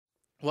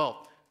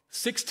Well,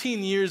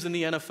 16 years in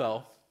the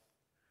NFL,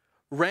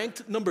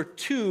 ranked number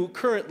 2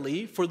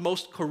 currently for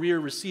most career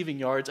receiving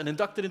yards, and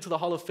inducted into the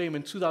Hall of Fame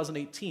in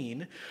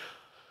 2018,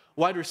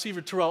 wide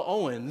receiver Terrell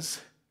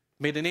Owens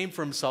made a name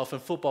for himself in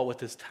football with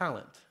his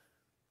talent.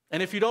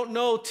 And if you don't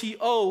know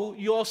T.O.,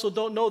 you also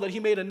don't know that he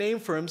made a name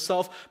for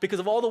himself because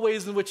of all the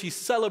ways in which he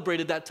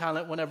celebrated that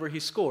talent whenever he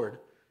scored.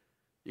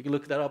 You can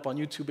look that up on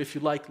YouTube if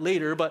you like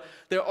later, but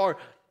there are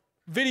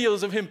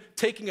videos of him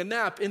taking a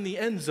nap in the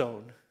end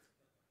zone,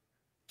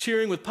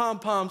 cheering with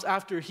pom-poms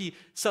after he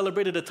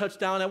celebrated a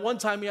touchdown. At one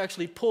time, he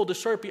actually pulled a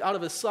Sharpie out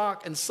of his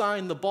sock and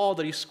signed the ball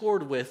that he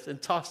scored with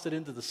and tossed it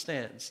into the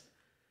stands.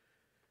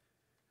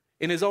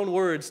 In his own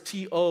words,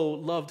 T.O.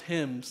 loved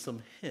him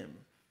some him.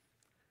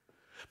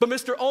 But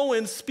Mr.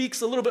 Owens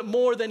speaks a little bit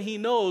more than he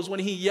knows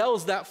when he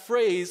yells that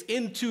phrase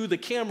into the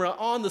camera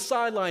on the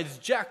sidelines,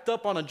 jacked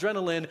up on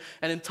adrenaline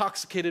and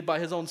intoxicated by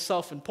his own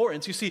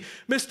self-importance. You see,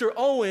 Mr.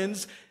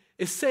 Owens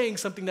is saying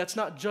something that's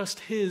not just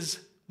his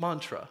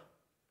mantra.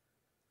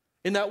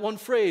 In that one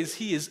phrase,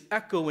 he is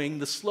echoing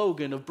the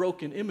slogan of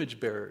broken image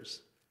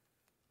bearers.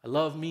 I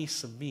love me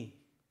some me.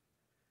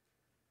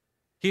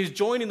 He is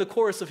joining the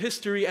chorus of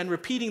history and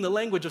repeating the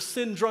language of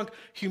sin-drunk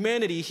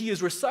humanity. He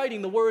is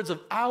reciting the words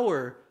of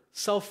our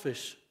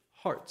selfish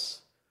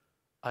hearts.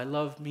 I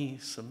love me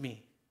some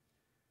me.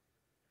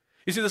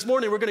 You see, this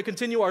morning we're going to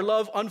continue our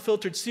Love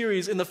Unfiltered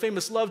series in the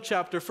famous love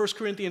chapter, 1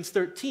 Corinthians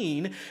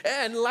 13.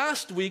 And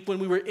last week when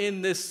we were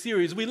in this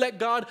series, we let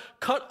God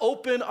cut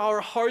open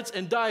our hearts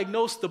and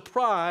diagnose the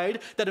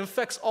pride that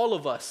infects all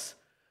of us,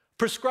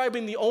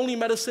 prescribing the only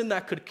medicine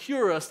that could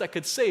cure us, that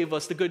could save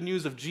us, the good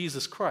news of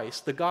Jesus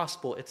Christ, the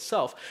gospel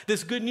itself.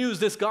 This good news,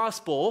 this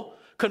gospel,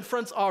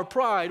 confronts our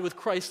pride with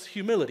Christ's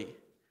humility.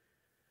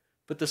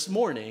 But this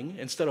morning,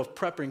 instead of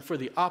prepping for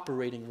the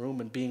operating room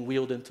and being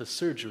wheeled into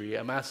surgery,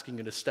 I'm asking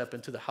you to step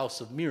into the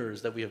house of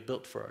mirrors that we have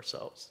built for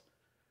ourselves.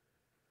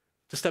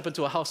 To step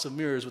into a house of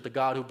mirrors with the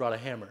God who brought a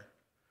hammer.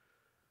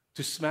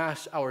 To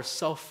smash our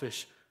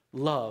selfish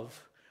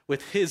love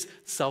with his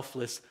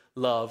selfless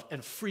love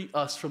and free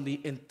us from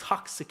the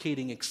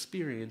intoxicating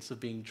experience of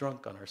being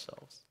drunk on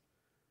ourselves.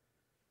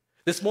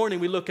 This morning,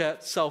 we look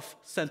at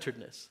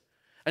self-centeredness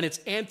and its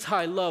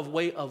anti-love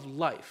way of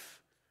life.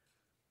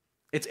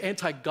 Its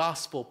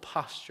anti-gospel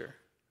posture,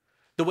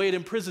 the way it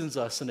imprisons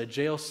us in a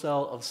jail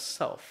cell of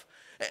self.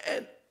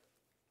 And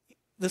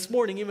this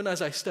morning, even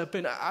as I step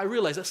in, I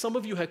realize that some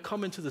of you had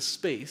come into the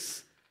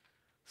space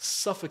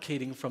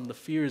suffocating from the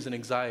fears and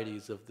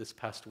anxieties of this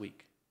past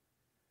week.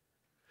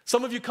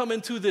 Some of you come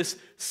into this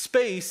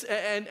space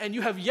and you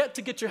have yet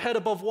to get your head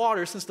above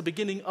water since the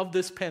beginning of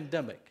this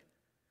pandemic.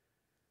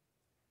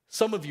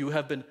 Some of you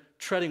have been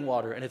treading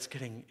water and it's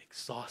getting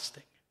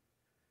exhausting.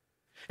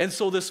 And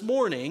so this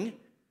morning,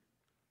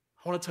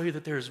 I want to tell you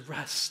that there is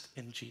rest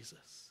in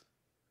Jesus.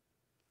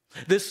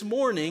 This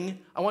morning,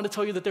 I want to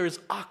tell you that there is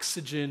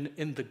oxygen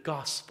in the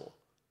gospel.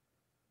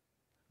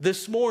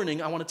 This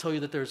morning, I want to tell you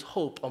that there is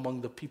hope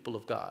among the people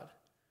of God,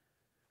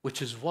 which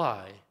is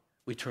why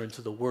we turn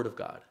to the Word of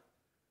God,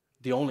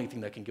 the only thing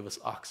that can give us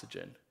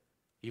oxygen,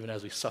 even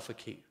as we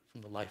suffocate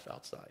from the life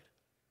outside.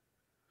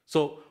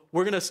 So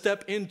we're going to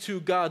step into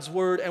God's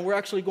word, and we're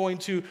actually going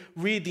to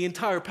read the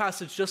entire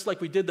passage just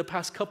like we did the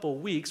past couple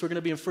of weeks. We're going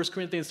to be in 1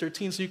 Corinthians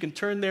 13, so you can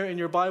turn there in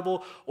your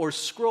Bible or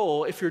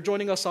scroll. If you're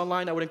joining us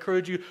online, I would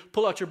encourage you,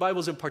 pull out your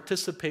Bibles and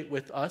participate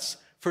with us,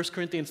 1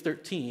 Corinthians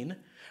 13.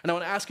 And I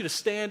want to ask you to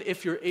stand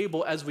if you're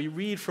able as we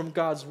read from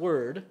God's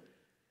word.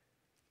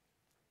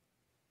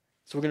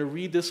 So we're going to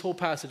read this whole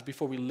passage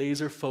before we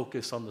laser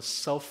focus on the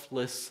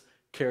selfless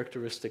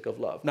characteristic of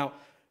love. Now,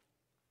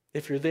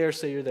 if you're there,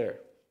 say you're there.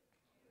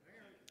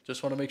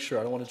 Just want to make sure.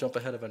 I don't want to jump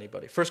ahead of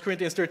anybody. 1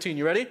 Corinthians 13,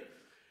 you ready?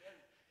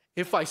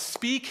 If I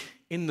speak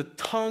in the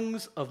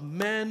tongues of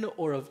men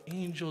or of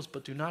angels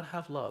but do not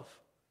have love,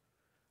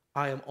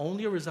 I am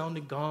only a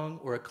resounding gong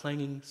or a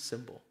clanging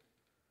cymbal.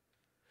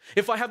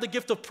 If I have the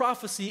gift of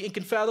prophecy and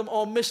can fathom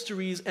all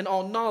mysteries and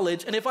all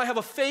knowledge, and if I have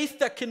a faith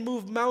that can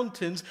move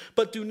mountains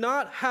but do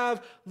not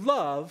have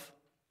love,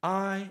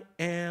 I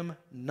am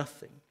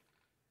nothing.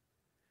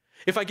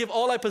 If I give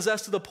all I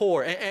possess to the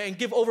poor and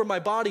give over my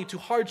body to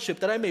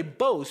hardship that I may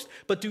boast,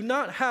 but do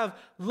not have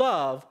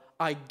love,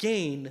 I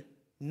gain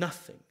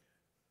nothing.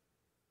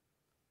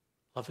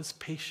 Love is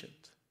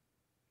patient.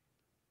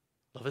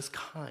 Love is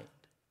kind.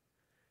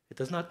 It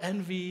does not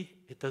envy.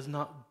 It does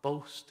not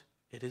boast.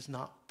 It is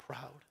not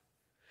proud.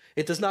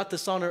 It does not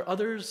dishonor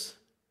others.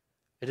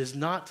 It is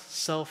not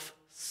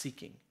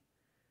self-seeking.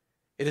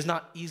 It is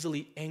not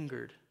easily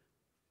angered.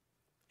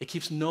 It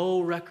keeps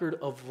no record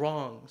of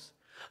wrongs.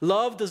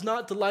 Love does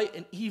not delight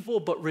in evil,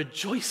 but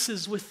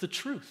rejoices with the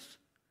truth.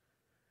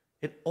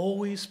 It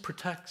always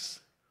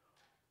protects,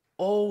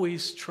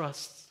 always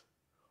trusts,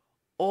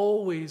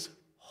 always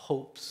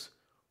hopes,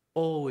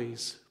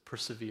 always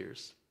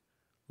perseveres.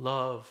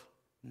 Love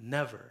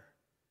never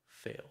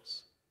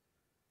fails.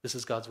 This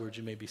is God's word.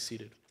 You may be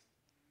seated.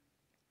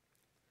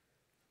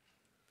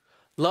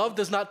 Love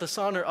does not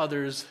dishonor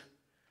others,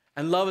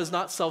 and love is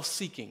not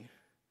self-seeking.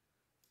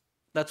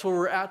 That's where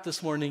we're at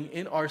this morning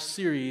in our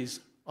series,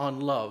 on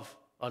love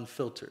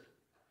unfiltered.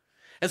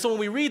 And so when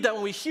we read that,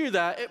 when we hear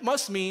that, it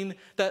must mean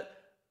that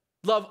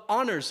love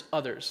honors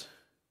others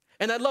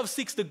and that love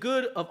seeks the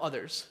good of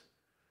others.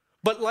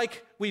 But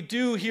like we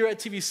do here at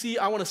TVC,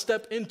 I want to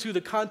step into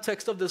the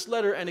context of this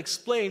letter and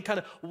explain kind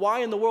of why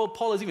in the world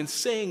Paul is even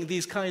saying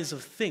these kinds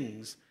of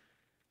things.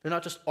 They're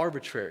not just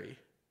arbitrary.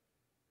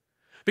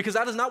 Because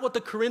that is not what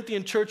the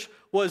Corinthian church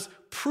was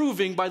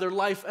proving by their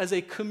life as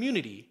a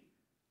community.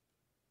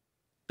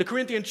 The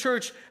Corinthian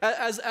church,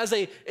 as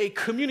a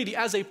community,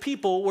 as a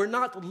people, were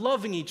not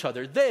loving each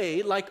other.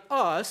 They, like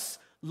us,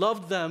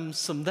 loved them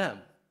some them.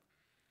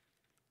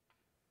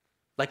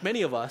 Like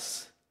many of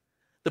us,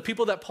 the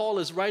people that Paul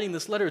is writing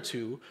this letter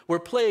to were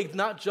plagued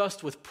not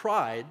just with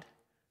pride,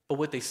 but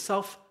with a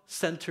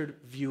self-centered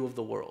view of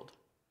the world.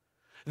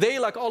 They,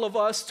 like all of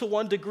us, to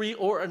one degree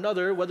or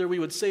another, whether we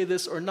would say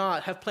this or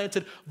not, have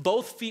planted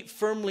both feet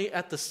firmly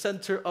at the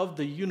center of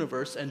the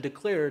universe and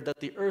declared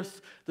that the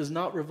earth does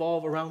not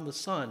revolve around the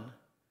sun,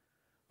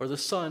 or the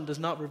sun does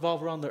not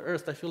revolve around the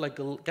earth. I feel like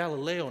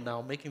Galileo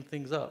now, making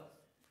things up.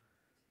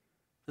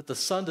 That the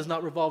sun does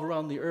not revolve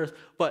around the earth,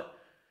 but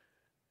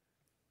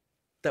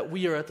that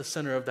we are at the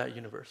center of that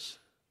universe,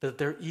 that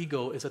their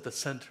ego is at the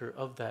center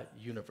of that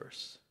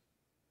universe.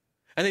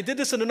 And they did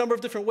this in a number of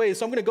different ways,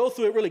 so I'm going to go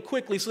through it really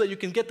quickly so that you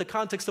can get the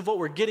context of what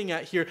we're getting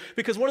at here,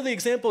 because one of the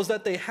examples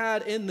that they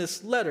had in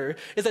this letter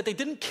is that they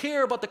didn't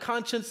care about the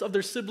conscience of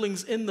their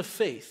siblings in the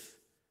faith.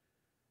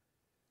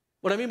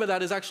 What I mean by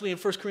that is actually in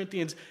 1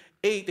 Corinthians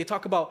 8, they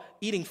talk about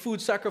eating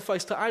food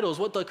sacrificed to idols.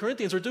 What the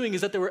Corinthians were doing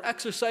is that they were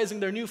exercising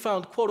their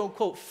newfound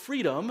quote-unquote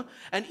freedom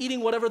and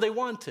eating whatever they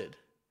wanted,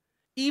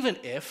 even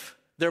if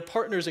their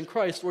partners in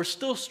Christ were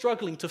still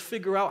struggling to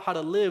figure out how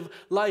to live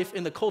life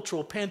in the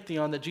cultural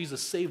pantheon that Jesus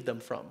saved them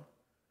from.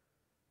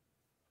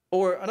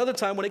 Or another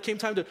time when it came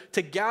time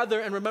to gather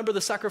and remember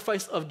the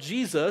sacrifice of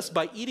Jesus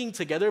by eating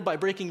together, by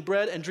breaking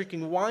bread and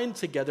drinking wine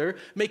together,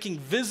 making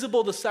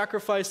visible the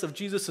sacrifice of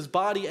Jesus'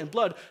 body and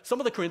blood,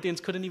 some of the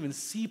Corinthians couldn't even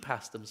see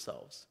past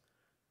themselves.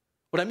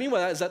 What I mean by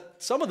that is that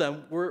some of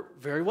them were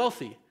very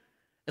wealthy.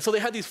 And so they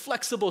had these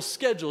flexible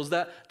schedules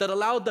that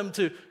allowed them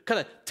to kind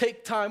of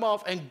take time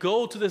off and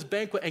go to this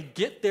banquet and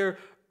get there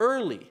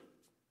early.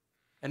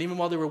 And even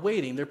while they were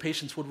waiting, their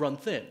patience would run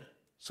thin.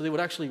 So they would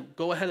actually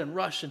go ahead and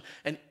rush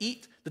and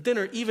eat the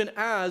dinner, even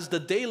as the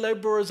day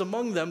laborers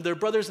among them, their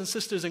brothers and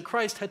sisters in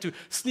Christ, had to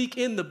sneak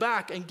in the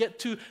back and get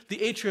to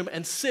the atrium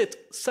and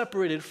sit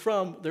separated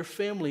from their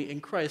family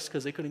in Christ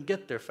because they couldn't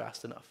get there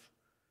fast enough.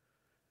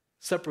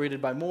 Separated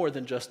by more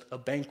than just a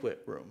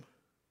banquet room.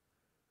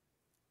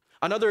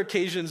 On other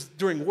occasions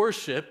during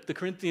worship,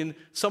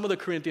 some of the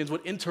Corinthians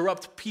would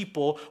interrupt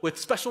people with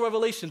special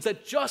revelations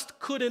that just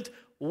couldn't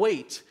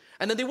wait.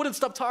 And then they wouldn't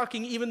stop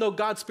talking even though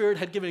God's Spirit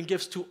had given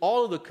gifts to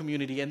all of the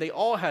community and they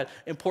all had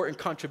important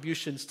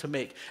contributions to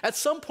make. At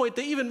some point,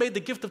 they even made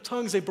the gift of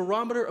tongues a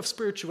barometer of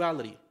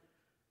spirituality,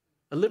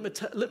 a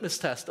litmus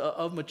test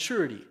of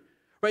maturity.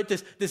 Right?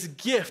 This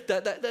gift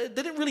that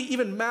didn't really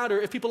even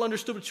matter if people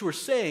understood what you were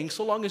saying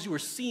so long as you were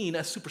seen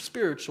as super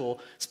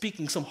spiritual,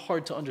 speaking some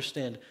hard to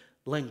understand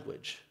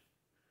language.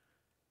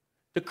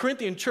 The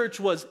Corinthian church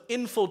was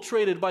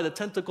infiltrated by the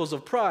tentacles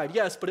of pride,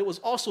 yes, but it was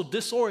also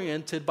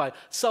disoriented by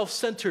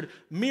self-centered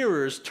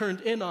mirrors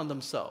turned in on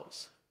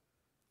themselves.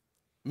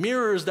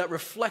 Mirrors that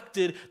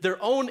reflected their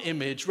own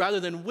image rather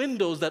than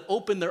windows that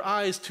opened their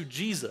eyes to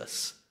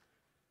Jesus.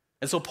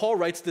 And so Paul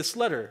writes this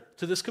letter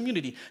to this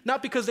community,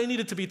 not because they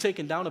needed to be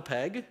taken down a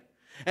peg,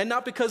 and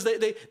not because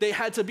they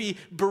had to be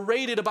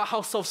berated about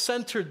how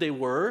self-centered they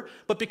were,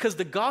 but because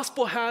the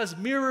gospel has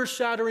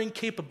mirror-shattering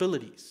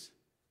capabilities.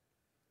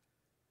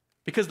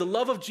 Because the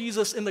love of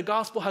Jesus in the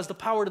gospel has the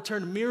power to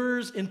turn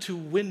mirrors into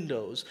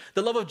windows.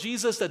 The love of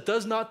Jesus that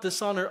does not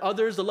dishonor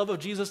others, the love of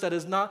Jesus that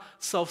is not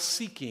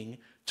self-seeking,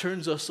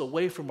 turns us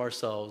away from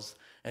ourselves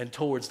and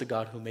towards the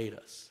God who made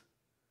us.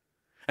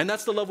 And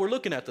that's the love we're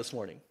looking at this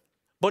morning.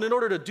 But in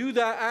order to do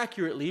that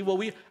accurately, well,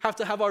 we have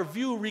to have our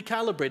view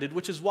recalibrated,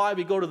 which is why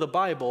we go to the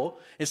Bible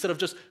instead of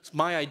just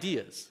my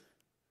ideas,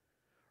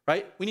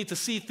 right? We need to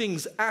see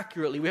things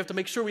accurately. We have to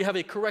make sure we have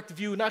a correct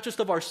view, not just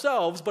of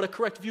ourselves, but a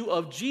correct view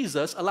of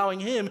Jesus,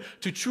 allowing him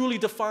to truly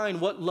define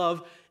what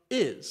love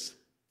is.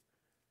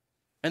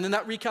 And then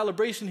that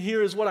recalibration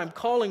here is what I'm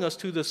calling us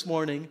to this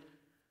morning.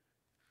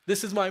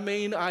 This is my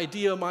main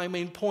idea, my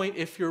main point.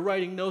 If you're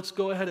writing notes,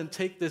 go ahead and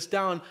take this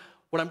down.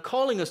 What I'm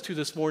calling us to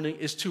this morning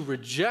is to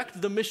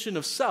reject the mission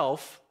of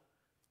self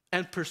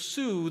and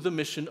pursue the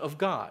mission of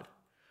God.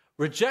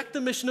 Reject the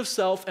mission of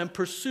self and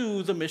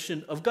pursue the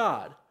mission of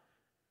God.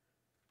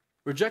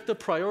 Reject the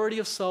priority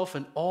of self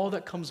and all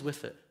that comes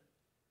with it.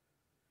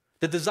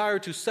 The desire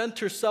to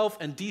center self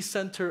and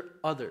decenter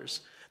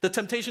others. The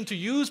temptation to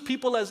use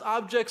people as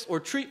objects or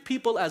treat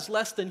people as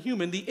less than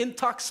human. The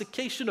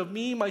intoxication of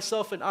me,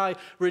 myself, and I.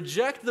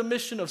 Reject the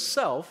mission of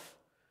self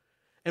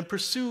and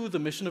pursue the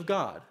mission of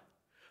God.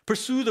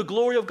 Pursue the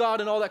glory of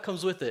God and all that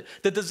comes with it.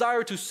 The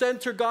desire to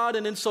center God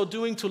and in so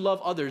doing to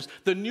love others.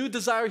 The new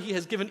desire he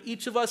has given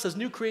each of us as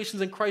new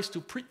creations in Christ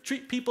to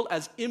treat people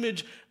as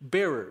image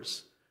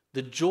bearers.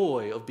 The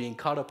joy of being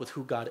caught up with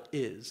who God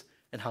is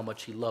and how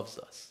much he loves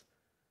us.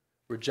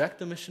 Reject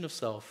the mission of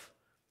self,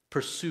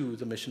 pursue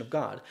the mission of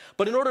God.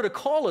 But in order to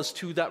call us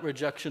to that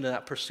rejection and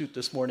that pursuit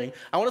this morning,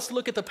 I want us to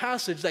look at the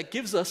passage that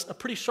gives us a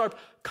pretty sharp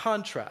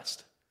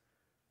contrast.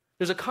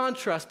 There's a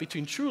contrast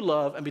between true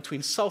love and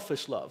between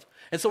selfish love.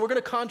 And so we're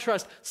going to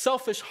contrast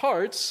selfish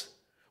hearts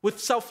with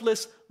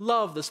selfless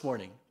love this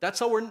morning. That's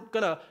how we're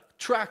going to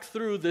track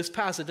through this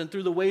passage and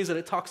through the ways that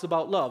it talks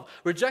about love.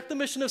 Reject the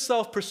mission of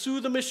self, pursue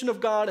the mission of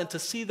God, and to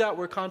see that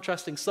we're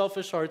contrasting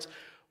selfish hearts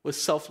with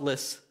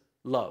selfless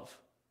love.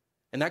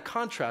 And that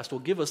contrast will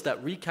give us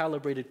that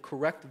recalibrated,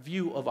 correct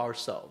view of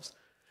ourselves,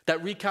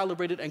 that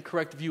recalibrated and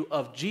correct view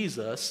of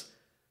Jesus,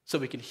 so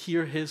we can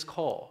hear his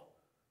call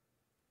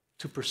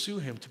to pursue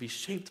him, to be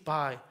shaped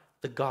by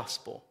the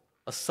gospel,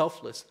 a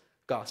selfless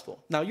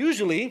gospel. Now,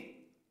 usually,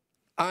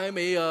 I'm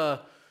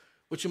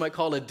what you might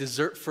call a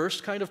dessert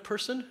first kind of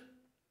person.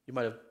 You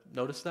might have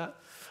noticed that.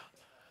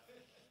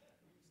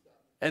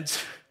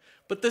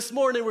 But this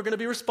morning, we're going to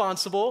be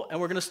responsible, and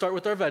we're going to start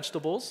with our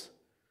vegetables.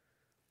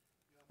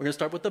 We're going to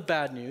start with the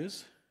bad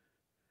news,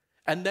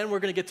 and then we're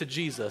going to get to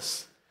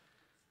Jesus.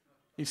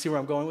 You see where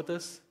I'm going with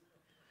this?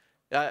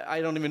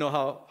 I don't even know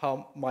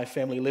how my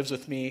family lives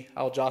with me,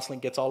 how Jocelyn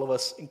gets all of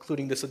us,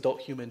 including this adult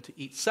human, to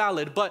eat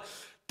salad, but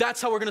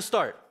that's how we're going to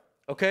start,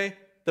 okay?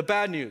 The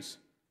bad news.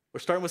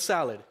 We're starting with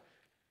salad,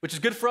 which is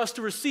good for us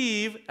to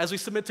receive as we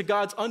submit to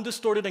God's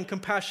undistorted and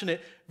compassionate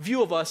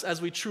view of us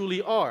as we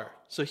truly are.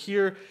 So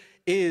here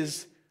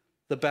is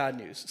the bad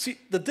news. See,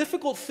 the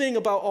difficult thing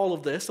about all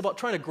of this, about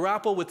trying to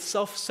grapple with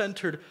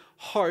self-centered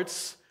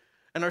hearts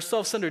and our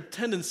self-centered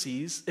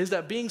tendencies, is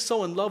that being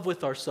so in love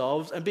with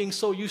ourselves and being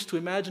so used to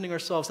imagining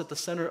ourselves at the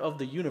center of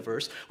the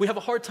universe, we have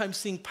a hard time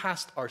seeing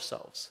past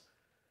ourselves.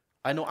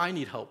 I know I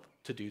need help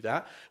to do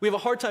that. We have a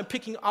hard time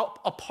picking out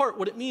apart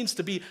what it means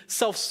to be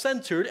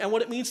self-centered and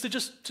what it means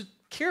to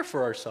care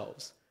for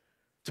ourselves,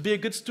 to be a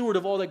good steward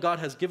of all that God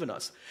has given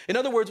us. In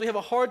other words, we have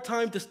a hard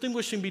time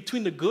distinguishing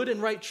between the good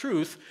and right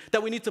truth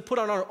that we need to put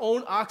on our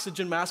own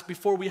oxygen mask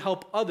before we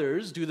help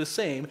others do the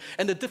same,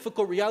 and the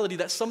difficult reality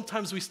that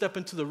sometimes we step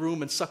into the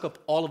room and suck up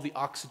all of the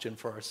oxygen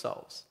for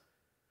ourselves.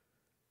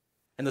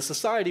 And the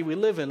society we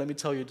live in, let me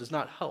tell you, does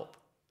not help.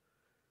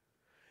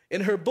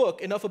 In her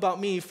book, Enough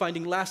About Me,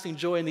 Finding Lasting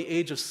Joy in the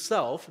Age of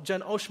Self,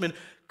 Jen Oshman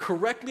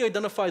correctly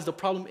identifies the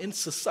problem in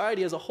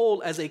society as a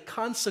whole as a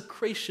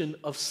consecration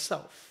of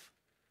self.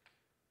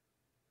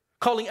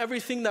 Calling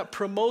everything that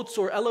promotes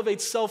or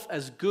elevates self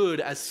as good,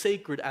 as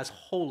sacred, as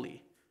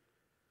holy.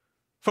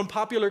 From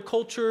popular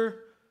culture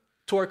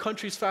to our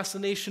country's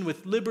fascination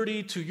with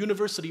liberty, to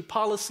university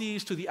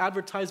policies, to the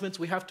advertisements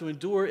we have to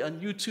endure on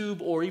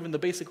YouTube or even the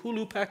basic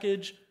Hulu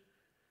package,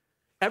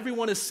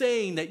 everyone is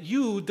saying that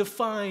you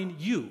define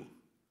you.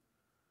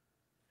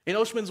 In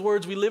Oshman's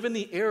words, we live in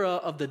the era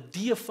of the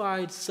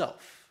deified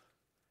self,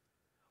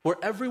 where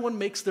everyone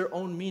makes their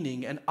own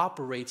meaning and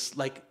operates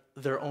like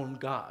their own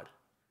God.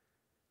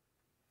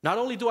 Not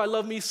only do I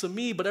love me some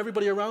me, but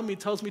everybody around me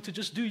tells me to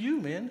just do you,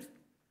 man.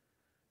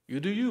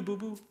 You do you,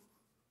 boo-boo.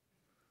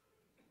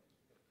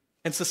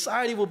 And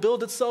society will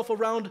build itself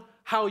around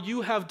how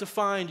you have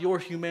defined your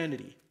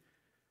humanity.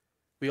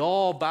 We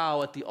all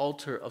bow at the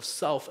altar of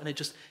self, and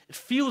it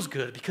feels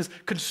good because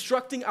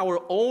constructing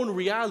our own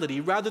reality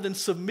rather than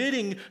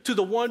submitting to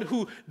the one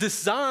who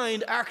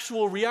designed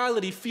actual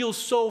reality feels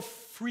so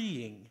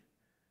freeing.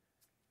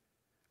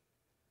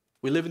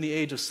 We live in the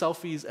age of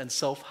selfies and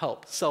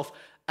self-help,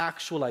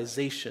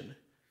 self-actualization.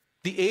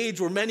 The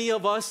age where many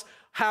of us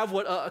have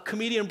what a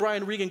comedian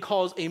Brian Regan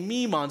calls a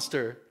me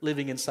monster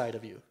living inside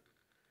of you.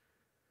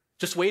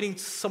 Just waiting for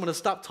someone to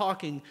stop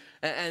talking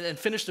and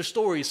finish their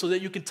story so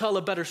that you can tell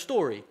a better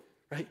story,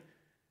 right?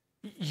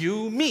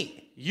 You,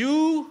 me.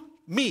 You,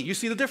 me. You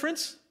see the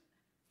difference?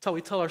 That's how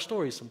we tell our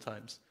stories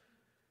sometimes.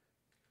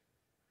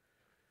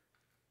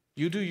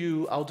 You do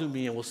you, I'll do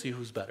me, and we'll see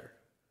who's better.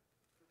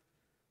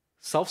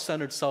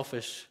 Self-centered,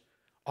 selfish,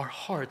 our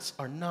hearts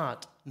are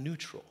not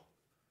neutral.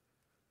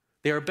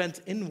 They are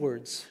bent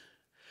inwards.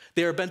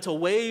 They are bent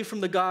away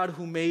from the God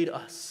who made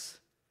us.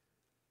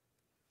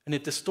 And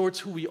it distorts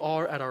who we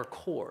are at our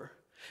core.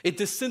 It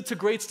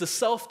disintegrates the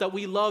self that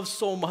we love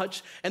so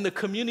much and the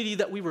community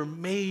that we were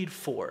made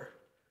for.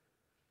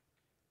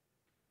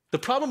 The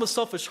problem with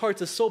selfish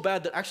hearts is so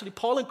bad that actually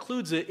Paul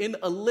includes it in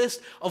a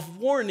list of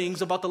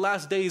warnings about the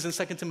last days in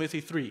 2 Timothy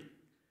 3.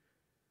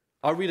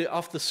 I'll read it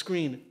off the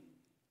screen.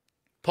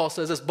 Paul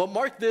says this, "But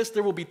mark this,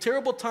 there will be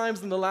terrible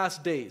times in the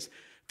last days.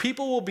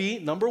 People will be,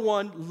 number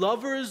one,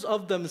 lovers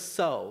of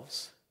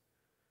themselves,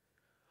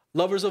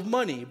 lovers of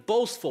money,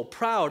 boastful,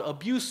 proud,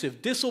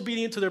 abusive,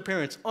 disobedient to their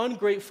parents,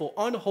 ungrateful,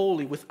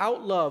 unholy,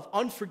 without love,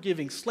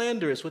 unforgiving,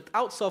 slanderous,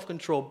 without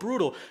self-control,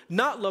 brutal,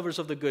 not lovers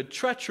of the good,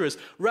 treacherous,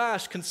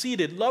 rash,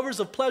 conceited,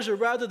 lovers of pleasure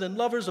rather than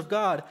lovers of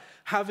God,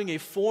 having a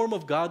form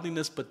of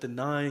godliness but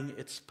denying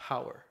its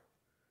power."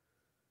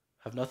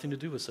 Have nothing to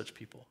do with such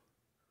people.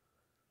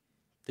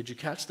 Did you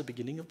catch the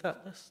beginning of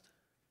that list?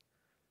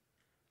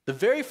 The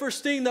very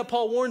first thing that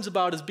Paul warns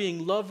about is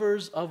being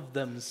lovers of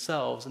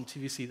themselves. And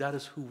TVC, that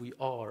is who we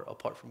are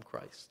apart from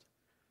Christ.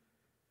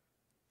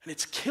 And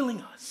it's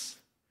killing us.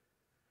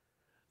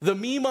 The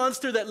me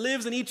monster that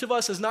lives in each of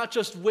us is not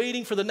just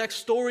waiting for the next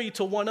story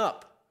to one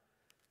up.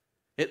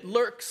 It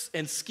lurks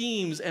and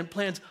schemes and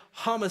plans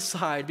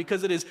homicide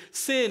because it is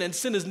sin, and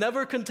sin is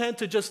never content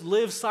to just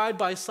live side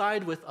by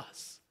side with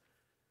us.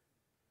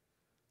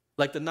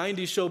 Like the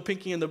 90s show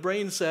Pinky and the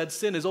Brain said,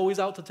 sin is always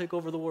out to take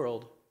over the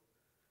world,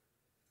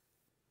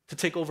 to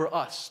take over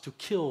us, to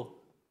kill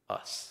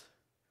us.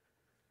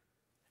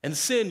 And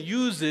sin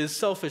uses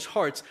selfish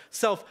hearts,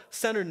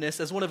 self-centeredness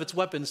as one of its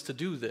weapons to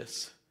do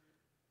this.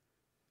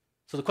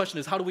 So the question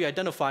is, how do we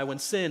identify when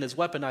sin is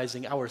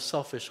weaponizing our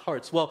selfish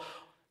hearts? Well,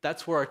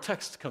 that's where our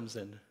text comes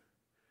in.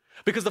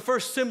 Because the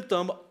first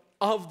symptom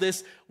of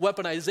this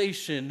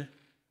weaponization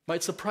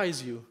might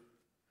surprise you.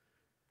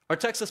 Our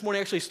text this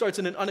morning actually starts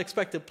in an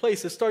unexpected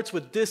place. It starts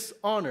with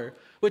dishonor,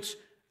 which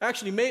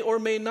actually may or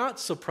may not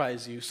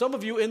surprise you. Some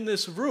of you in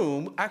this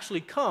room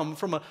actually come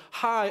from a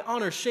high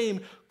honor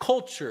shame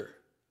culture.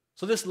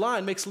 So this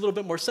line makes a little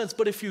bit more sense.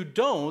 But if you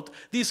don't,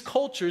 these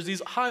cultures,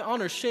 these high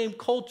honor shame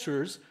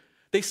cultures,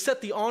 they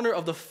set the honor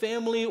of the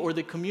family or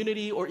the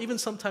community or even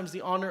sometimes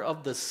the honor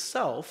of the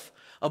self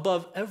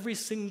above every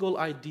single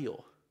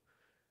ideal.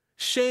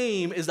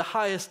 Shame is the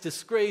highest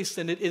disgrace,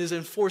 and it is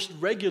enforced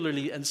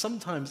regularly and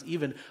sometimes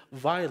even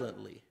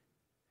violently.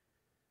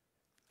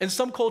 In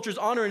some cultures,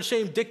 honor and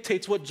shame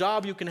dictates what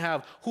job you can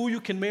have, who you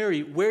can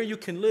marry, where you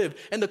can live.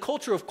 And the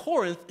culture of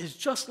Corinth is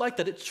just like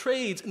that. It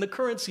trades in the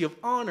currency of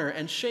honor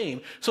and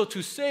shame. So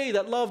to say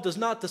that love does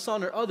not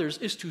dishonor others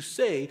is to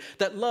say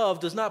that love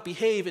does not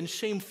behave in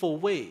shameful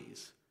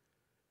ways.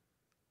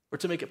 Or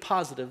to make it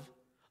positive,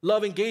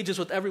 love engages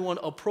with everyone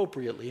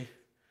appropriately,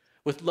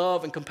 with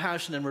love and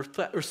compassion and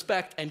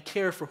respect and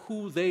care for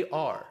who they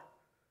are.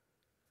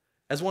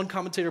 As one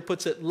commentator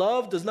puts it,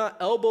 love does not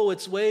elbow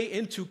its way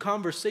into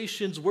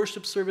conversations,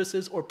 worship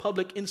services, or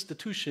public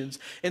institutions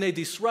in a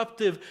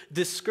disruptive,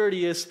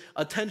 discourteous,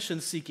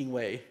 attention-seeking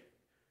way.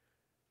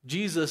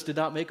 Jesus did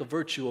not make a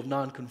virtue of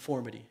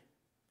nonconformity.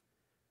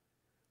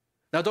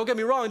 Now, don't get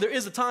me wrong, there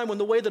is a time when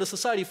the way that a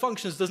society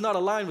functions does not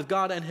align with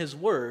God and His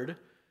Word.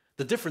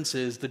 The difference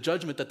is the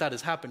judgment that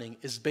is happening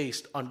is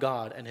based on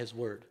God and His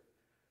Word,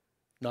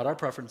 not our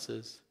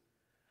preferences,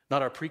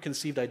 not our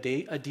preconceived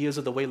ideas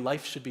of the way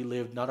life should be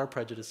lived, not our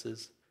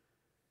prejudices.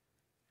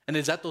 And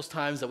it's at those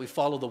times that we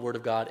follow the Word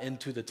of God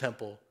into the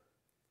temple,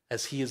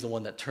 as He is the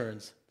one that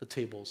turns the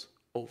tables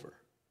over.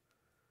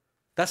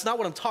 That's not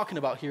what I'm talking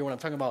about here when I'm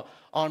talking about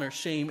honor,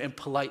 shame, and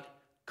polite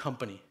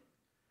company.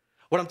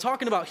 What I'm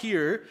talking about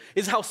here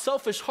is how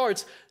selfish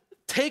hearts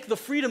take the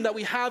freedom that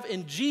we have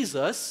in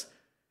Jesus,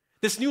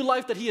 this new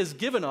life that He has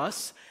given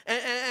us,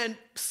 and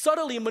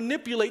subtly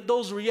manipulate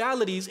those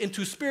realities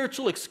into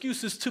spiritual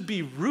excuses to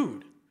be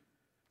rude,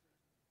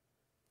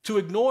 to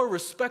ignore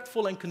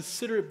respectful and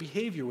considerate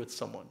behavior with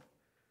someone.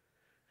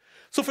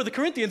 So for the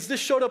Corinthians, this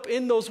showed up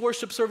in those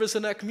worship service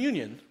and that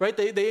communion, right?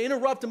 They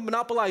interrupt and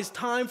monopolize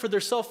time for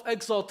their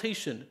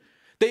self-exaltation.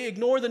 They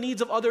ignore the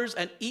needs of others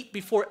and eat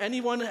before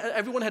everyone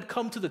had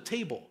come to the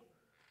table.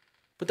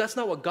 But that's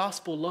not what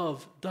gospel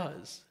love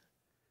does.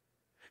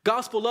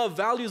 Gospel love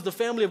values the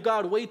family of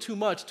God way too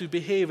much to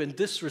behave in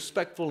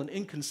disrespectful and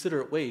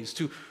inconsiderate ways.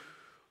 To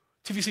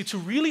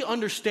really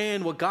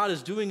understand what God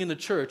is doing in the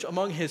church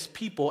among His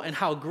people and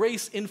how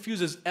grace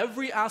infuses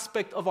every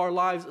aspect of our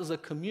lives as a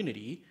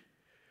community,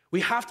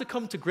 we have to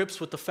come to grips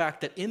with the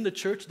fact that in the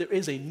church there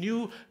is a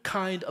new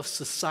kind of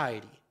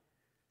society.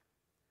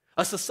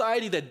 A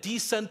society that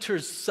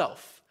decenters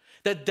self,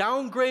 that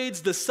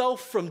downgrades the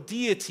self from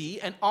deity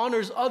and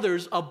honors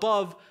others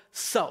above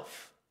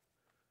self.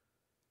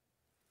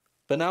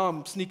 But now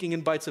I'm sneaking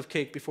in bites of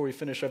cake before we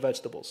finish our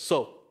vegetables.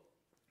 So,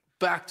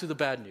 back to the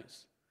bad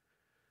news.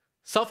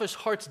 Selfish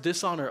hearts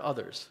dishonor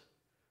others.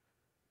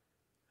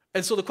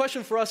 And so the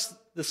question for us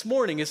this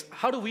morning is,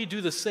 how do we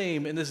do the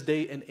same in this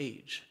day and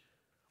age?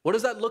 What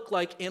does that look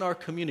like in our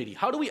community?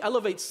 How do we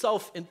elevate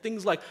self in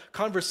things like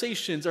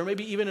conversations or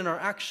maybe even in our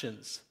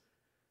actions?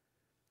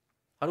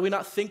 How do we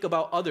not think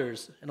about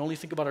others and only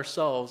think about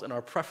ourselves and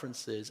our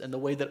preferences and the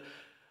way that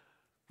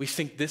we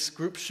think this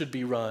group should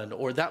be run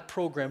or that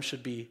program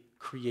should be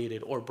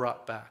created or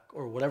brought back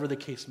or whatever the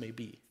case may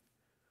be?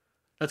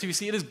 Now,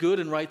 TVC, it is good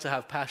and right to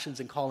have passions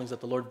and callings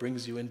that the Lord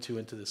brings you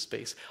into this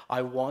space.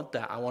 I want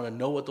that. I want to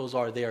know what those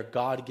are. They are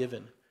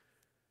God-given.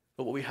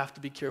 But what we have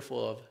to be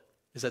careful of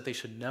is that they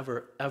should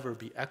never, ever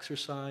be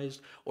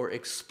exercised or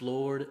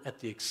explored at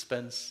the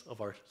expense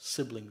of our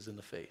siblings in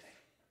the faith.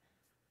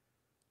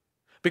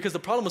 Because the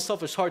problem with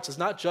selfish hearts is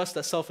not just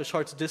that selfish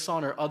hearts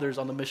dishonor others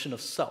on the mission of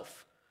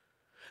self.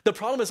 The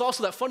problem is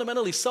also that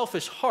fundamentally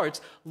selfish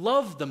hearts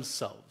love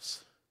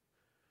themselves.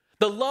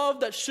 The love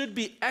that should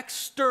be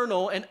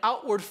external and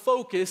outward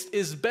focused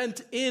is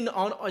bent in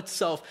on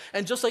itself.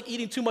 And just like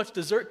eating too much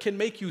dessert can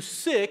make you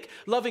sick,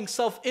 loving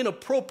self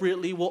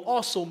inappropriately will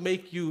also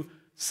make you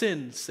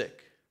sin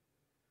sick.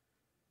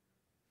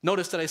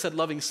 Notice that I said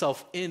loving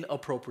self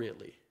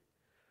inappropriately.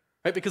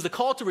 Right? Because the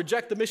call to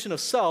reject the mission of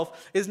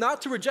self is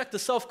not to reject the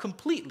self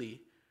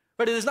completely.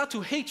 Right? It is not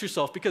to hate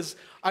yourself, because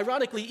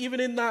ironically, even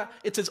in that,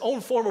 it's its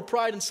own form of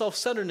pride and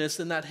self-centeredness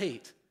in that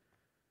hate.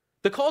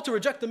 The call to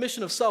reject the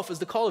mission of self is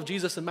the call of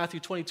Jesus in Matthew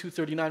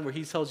 22:39, where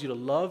he tells you to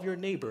love your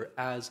neighbor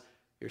as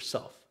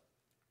yourself.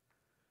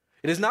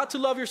 It is not to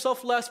love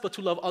yourself less, but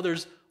to love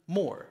others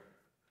more.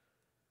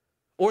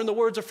 Or in the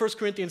words of 1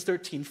 Corinthians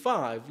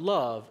 13:5,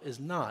 love is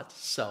not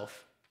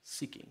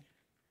self-seeking.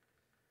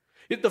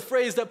 The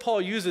phrase that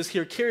Paul uses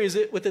here carries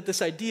it with it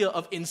this idea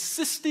of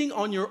insisting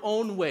on your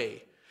own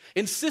way,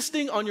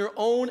 insisting on your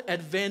own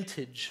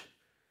advantage.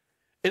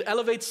 It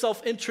elevates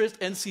self-interest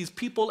and sees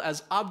people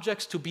as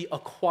objects to be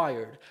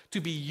acquired,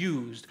 to be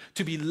used,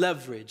 to be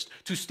leveraged,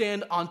 to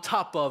stand on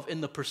top of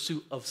in the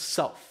pursuit of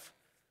self.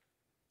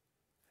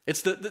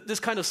 It's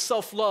this kind of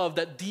self-love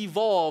that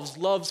devolves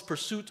love's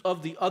pursuit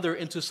of the other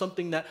into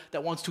something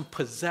that wants to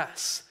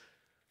possess,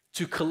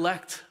 to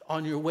collect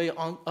on your way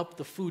on up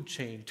the food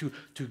chain,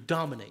 to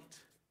dominate.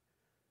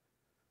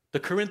 The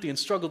Corinthians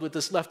struggled with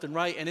this left and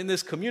right, and in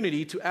this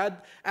community, to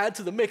add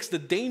to the mix the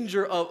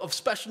danger of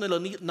special and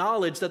elite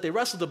knowledge that they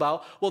wrestled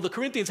about, well, the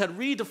Corinthians had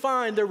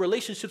redefined their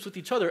relationships with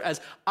each other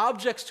as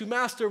objects to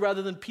master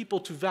rather than people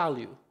to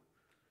value.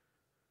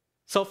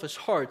 Selfish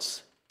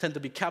hearts tend to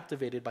be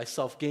captivated by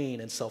self-gain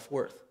and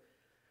self-worth,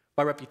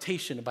 by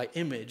reputation and by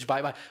image,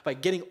 by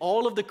getting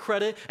all of the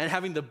credit and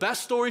having the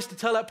best stories to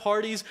tell at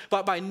parties,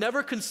 but by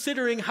never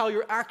considering how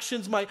your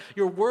actions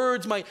your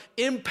words might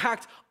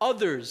impact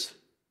others,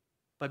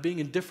 by being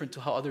indifferent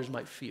to how others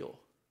might feel.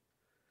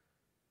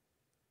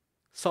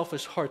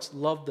 Selfish hearts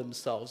love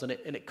themselves, and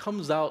it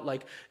comes out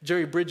like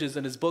Jerry Bridges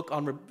in his book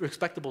on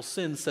Respectable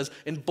Sins says,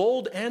 in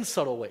bold and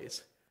subtle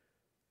ways.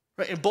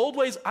 Right? In bold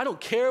ways, I don't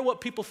care what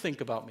people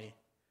think about me.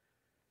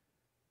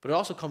 But it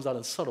also comes out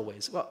in subtle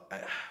ways. Well,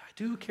 I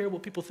do care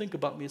what people think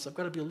about me, so I've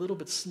got to be a little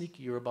bit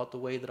sneakier about the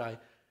way that I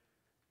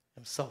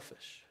am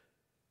selfish.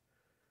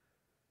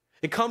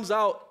 It comes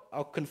out,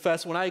 I'll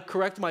confess, when I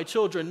correct my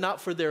children,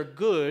 not for their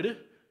good,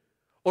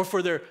 or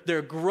for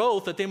their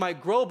growth, that they might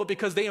grow, but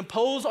because they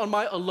impose on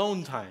my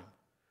alone time.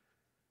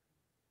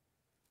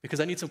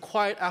 Because I need some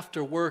quiet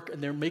after work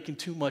and they're making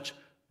too much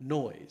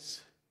noise.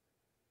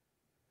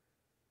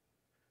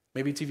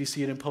 Maybe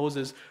TVC, it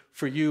imposes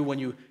for you when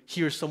you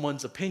hear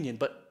someone's opinion,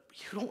 but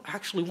you don't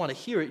actually want to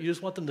hear it. You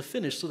just want them to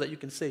finish so that you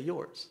can say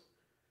yours.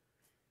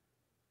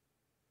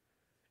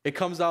 It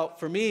comes out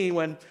for me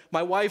when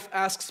my wife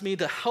asks me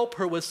to help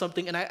her with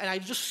something, and I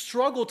just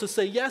struggle to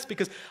say yes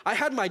because I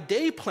had my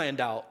day planned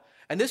out.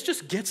 And this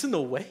just gets in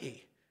the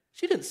way.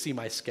 She didn't see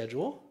my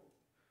schedule.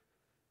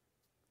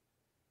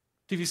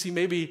 TVC,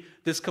 maybe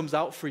this comes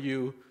out for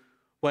you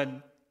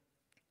when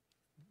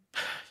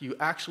you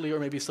actually or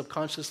maybe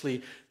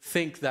subconsciously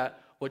think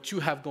that what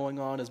you have going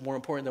on is more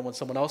important than what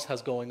someone else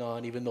has going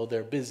on, even though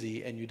they're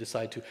busy, and you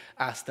decide to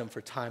ask them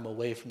for time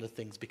away from the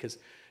things because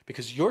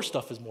your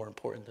stuff is more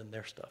important than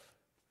their stuff.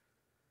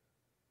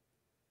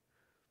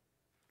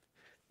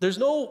 There's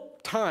no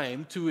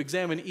time to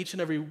examine each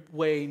and every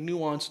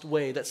nuanced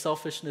way that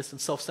selfishness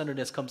and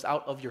self-centeredness comes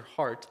out of your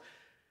heart.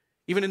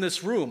 Even in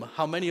this room,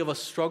 how many of us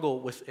struggle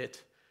with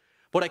it.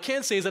 What I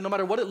can say is that no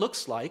matter what it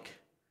looks like,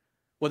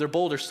 whether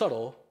bold or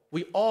subtle,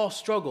 we all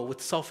struggle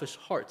with selfish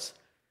hearts.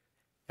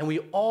 And we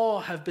all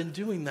have been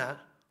doing that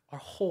our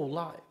whole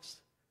lives.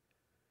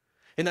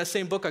 In that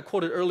same book I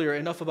quoted earlier,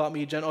 Enough About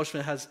Me, Jen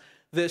Oshman has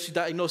this. She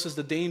diagnoses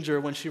the danger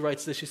when she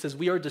writes this. She says,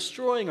 we are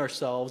destroying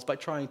ourselves by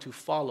trying to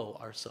follow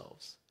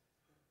ourselves.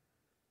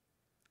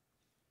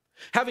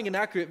 Having an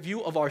accurate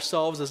view of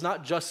ourselves is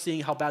not just seeing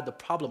how bad the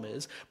problem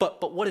is,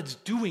 but what it's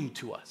doing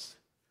to us.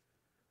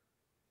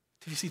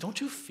 Do you see,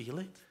 don't you feel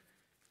it?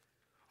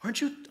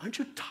 Aren't you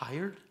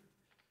tired?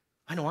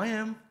 I know I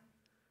am.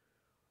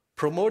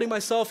 Promoting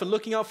myself and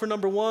looking out for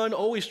number one,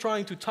 always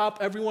trying to top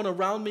everyone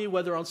around me,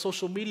 whether on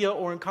social media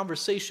or in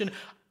conversation,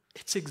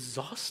 it's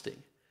exhausting.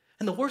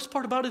 And the worst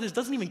part about it is it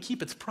doesn't even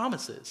keep its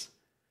promises.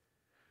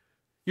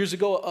 Years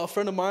ago, a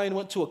friend of mine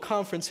went to a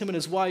conference, him and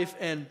his wife,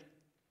 and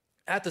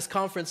at this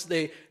conference,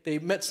 they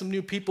met some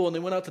new people, and they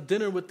went out to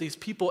dinner with these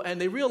people,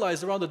 and they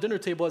realized around the dinner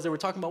table, as they were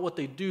talking about what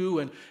they do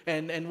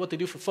and what they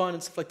do for fun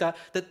and stuff like that,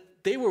 that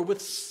they were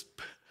with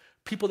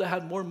people that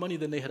had more money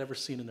than they had ever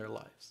seen in their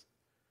lives.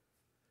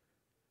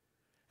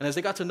 And as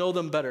they got to know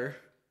them better,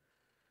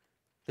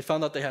 they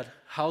found out they had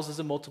houses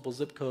in multiple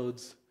zip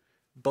codes,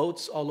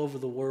 boats all over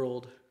the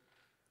world,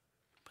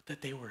 but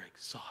that they were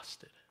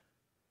exhausted.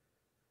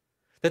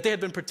 That they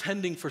had been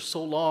pretending for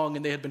so long,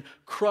 and they had been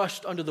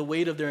crushed under the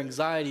weight of their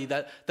anxiety,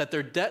 that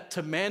their debt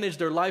to manage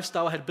their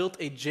lifestyle had built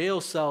a jail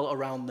cell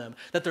around them,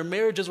 that their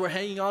marriages were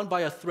hanging on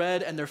by a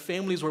thread and their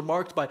families were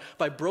marked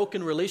by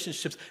broken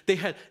relationships. They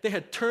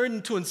had turned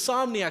into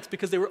insomniacs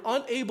because they were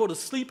unable to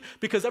sleep,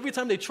 because every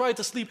time they tried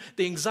to sleep,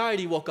 the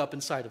anxiety woke up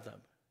inside of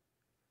them.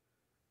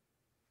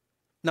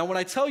 Now, when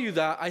I tell you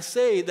that, I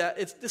say that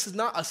this is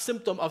not a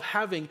symptom of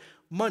having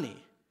money.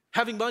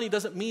 Having money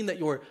doesn't mean that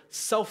you're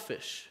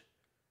selfish.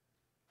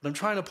 What I'm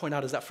trying to point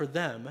out is that for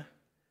them,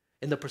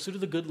 in the pursuit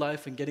of the good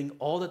life and getting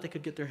all that they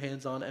could get their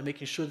hands on and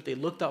making sure that they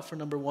looked out for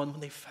number one,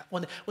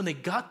 when they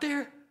got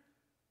there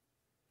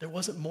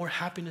wasn't more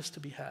happiness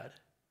to be had.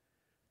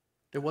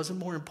 There wasn't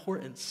more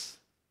importance.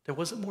 There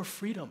wasn't more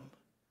freedom.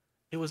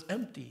 It was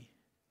empty.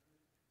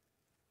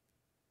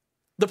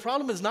 The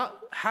problem is not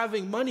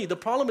having money. The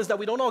problem is that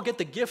we don't all get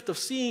the gift of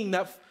seeing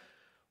that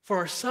for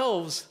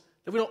ourselves,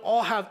 that we don't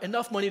all have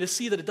enough money to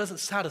see that it doesn't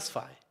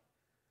satisfy.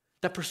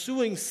 That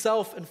pursuing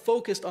self and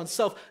focused on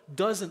self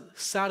doesn't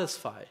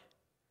satisfy.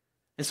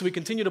 And so we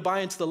continue to buy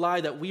into the lie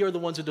that we are the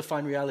ones who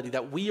define reality,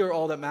 that we are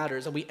all that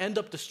matters, and we end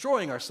up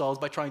destroying ourselves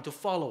by trying to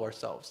follow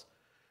ourselves.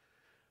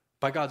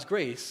 By God's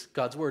grace,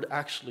 God's word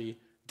actually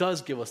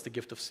does give us the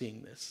gift of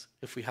seeing this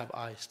if we have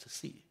eyes to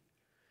see.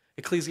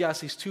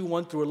 Ecclesiastes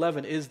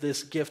 2:1-11 is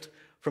this gift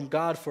from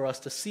God for us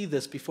to see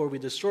this before we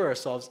destroy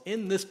ourselves.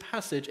 In this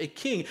passage, a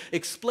king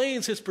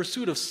explains his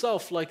pursuit of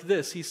self like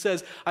this. He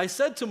says, I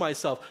said to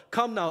myself,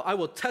 come now, I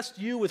will test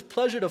you with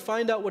pleasure to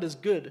find out what is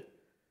good.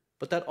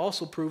 But that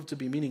also proved to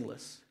be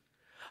meaningless.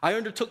 I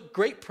undertook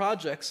great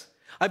projects.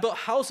 I built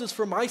houses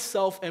for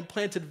myself and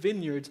planted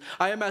vineyards.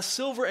 I amassed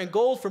silver and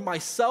gold for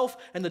myself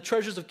and the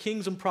treasures of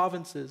kings and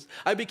provinces.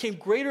 I became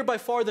greater by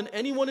far than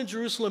anyone in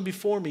Jerusalem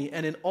before me,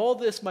 and in all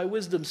this my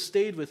wisdom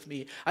stayed with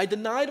me. I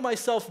denied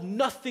myself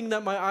nothing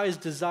that my eyes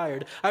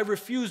desired. I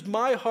refused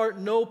my heart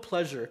no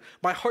pleasure.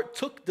 My heart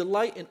took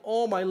delight in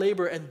all my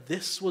labor, and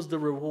this was the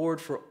reward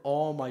for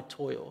all my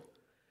toil.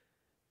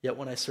 Yet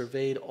when I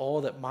surveyed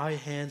all that my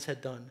hands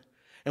had done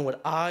and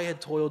what I had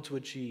toiled to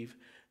achieve,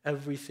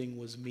 everything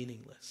was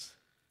meaningless.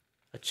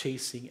 A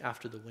chasing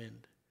after the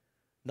wind.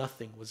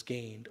 Nothing was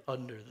gained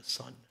under the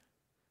sun.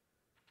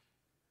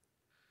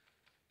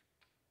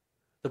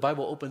 The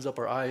Bible opens up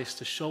our eyes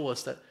to show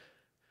us that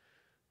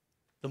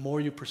the more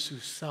you pursue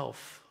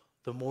self,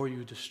 the more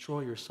you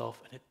destroy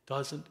yourself, and it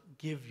doesn't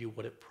give you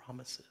what it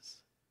promises.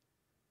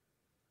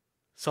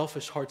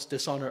 Selfish hearts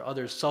dishonor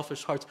others.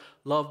 Selfish hearts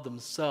love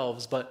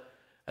themselves. But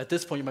at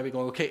this point, you might be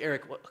going, okay,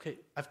 Eric,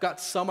 I've got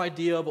some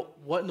idea, but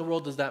what in the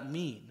world does that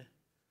mean?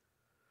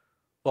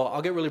 Well,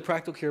 I'll get really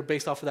practical here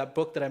based off of that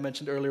book that I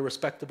mentioned earlier,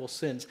 Respectable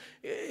Sins.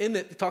 In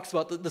it, it talks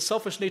about the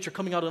selfish nature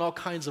coming out in all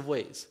kinds of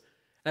ways.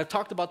 And I've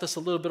talked about this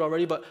a little bit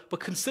already, but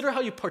consider how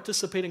you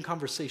participate in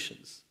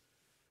conversations.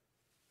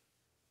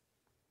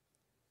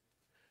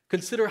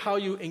 Consider how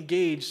you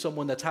engage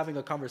someone that's having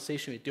a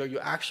conversation with you. Are you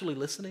actually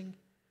listening?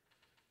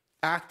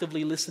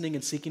 Actively listening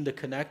and seeking to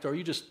connect? Or are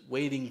you just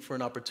waiting for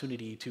an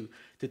opportunity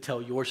to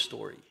tell your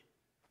story?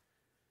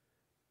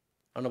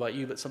 I don't know about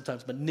you, but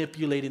sometimes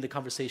manipulating the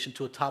conversation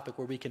to a topic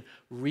where we can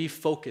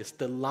refocus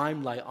the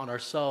limelight on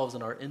ourselves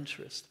and our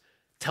interest.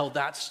 Tell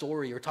that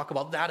story or talk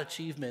about that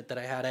achievement that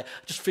I had.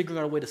 Just figuring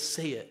out a way to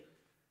say it.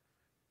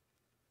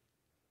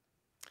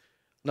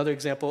 Another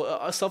example,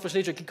 a selfish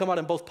nature can come out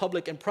in both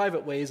public and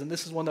private ways, and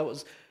this is one that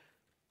was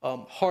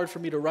hard for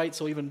me to write,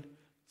 so even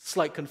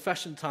slight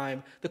confession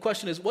time. The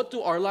question is, what do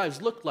our lives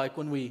look like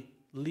when we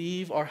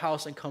leave our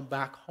house and come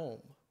back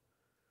home?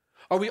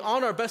 Are we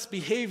on our best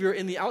behavior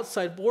in the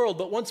outside world,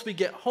 but once we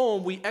get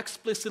home, we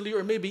explicitly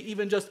or maybe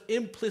even just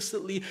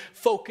implicitly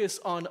focus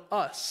on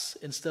us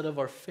instead of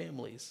our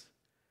families?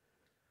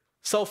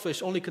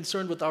 Selfish, only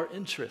concerned with our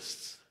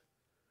interests.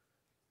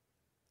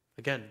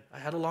 Again, I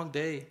had a long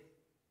day.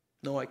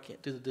 No, I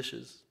can't do the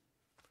dishes.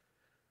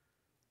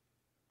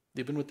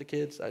 You've been with the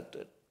kids?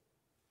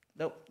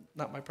 Nope,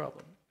 not my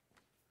problem.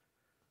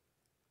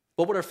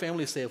 What would our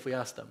families say if we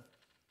asked them?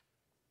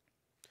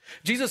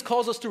 Jesus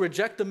calls us to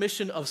reject the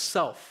mission of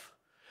self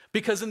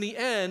because in the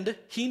end,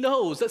 he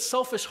knows that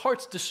selfish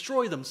hearts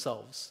destroy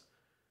themselves.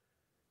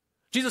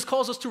 Jesus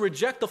calls us to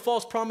reject the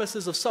false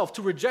promises of self,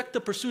 to reject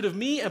the pursuit of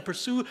me and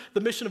pursue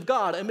the mission of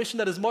God, a mission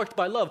that is marked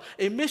by love,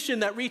 a mission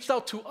that reached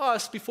out to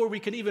us before we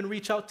can even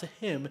reach out to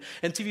him.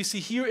 And TVC,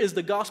 here is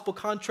the gospel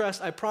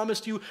contrast. I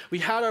promised you, we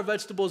had our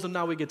vegetables and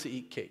now we get to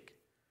eat cake.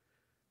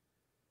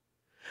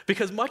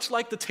 Because much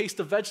like the taste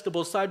of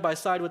vegetables side by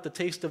side with the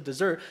taste of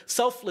dessert,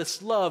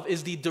 selfless love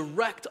is the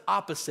direct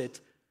opposite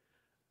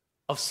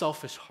of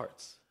selfish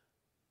hearts.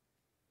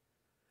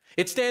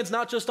 It stands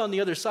not just on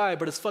the other side,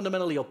 but is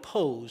fundamentally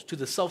opposed to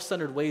the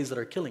self-centered ways that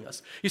are killing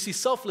us. You see,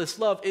 selfless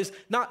love is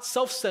not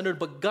self-centered,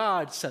 but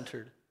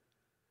God-centered.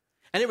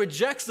 And it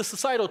rejects the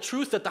societal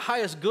truth that the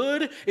highest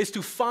good is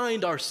to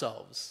find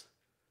ourselves.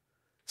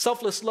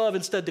 Selfless love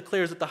instead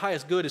declares that the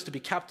highest good is to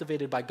be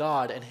captivated by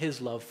God and his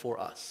love for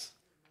us.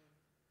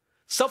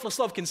 Selfless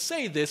love can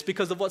say this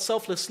because of what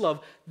selfless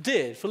love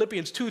did.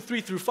 Philippians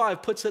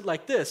 2:3-5 puts it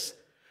like this.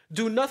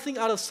 Do nothing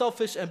out of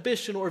selfish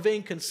ambition or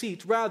vain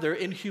conceit. Rather,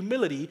 in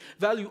humility,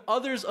 value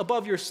others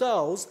above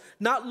yourselves,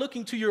 not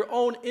looking to your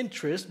own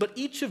interest, but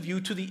each of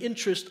you to the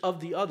interest of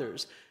the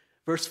others.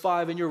 Verse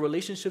 5, in your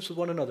relationships with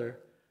one another,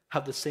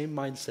 have the same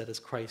mindset as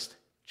Christ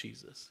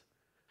Jesus.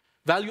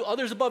 Value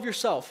others above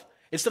yourself.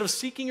 Instead of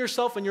seeking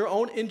yourself and your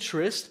own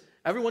interest,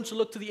 everyone should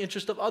look to the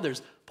interest of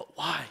others. But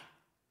why?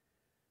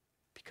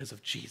 Because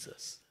of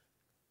Jesus.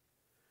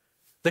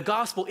 The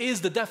gospel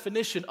is the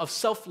definition of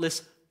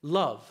selfless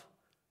love.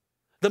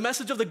 The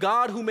message of the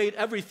God who made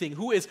everything,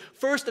 who is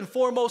first and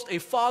foremost a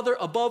father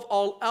above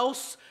all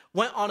else,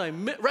 went on a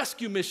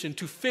rescue mission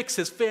to fix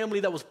his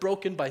family that was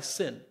broken by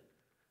sin.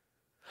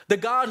 The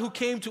God who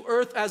came to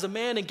earth as a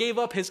man and gave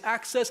up his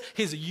access,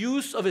 his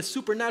use of his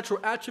supernatural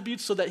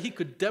attributes so that he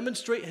could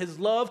demonstrate his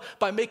love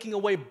by making a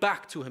way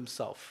back to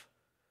himself.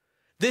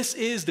 This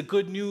is the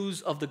good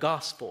news of the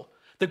gospel,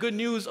 the good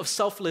news of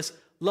selfless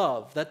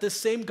love, that this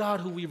same God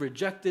who we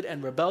rejected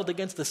and rebelled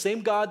against, the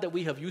same God that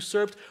we have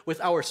usurped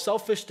with our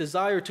selfish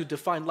desire to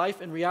define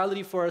life and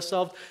reality for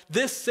ourselves,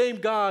 this same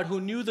God who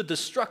knew the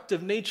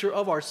destructive nature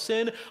of our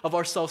sin, of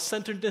our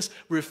self-centeredness,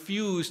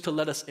 refused to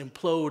let us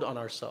implode on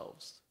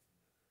ourselves.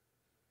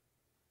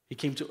 He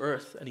came to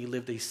earth and he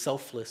lived a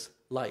selfless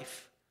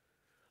life,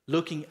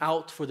 looking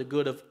out for the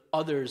good of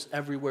others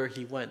everywhere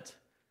he went.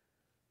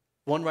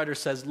 One writer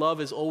says, love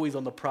is always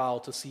on the prowl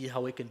to see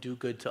how it can do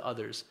good to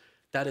others.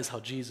 That is how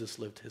Jesus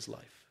lived his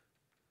life.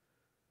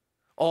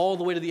 All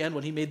the way to the end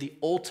when he made the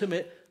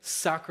ultimate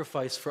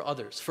sacrifice for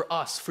others, for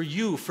us, for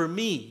you, for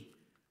me,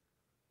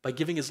 by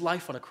giving his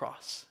life on a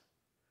cross.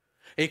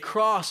 A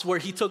cross where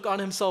he took on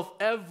himself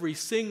every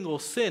single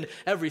sin,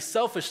 every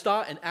selfish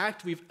thought and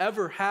act we've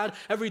ever had,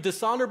 every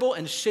dishonorable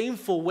and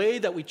shameful way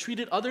that we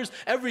treated others,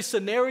 every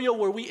scenario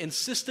where we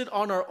insisted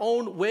on our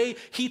own way.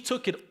 He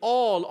took it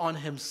all on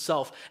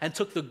himself and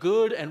took the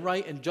good and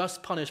right and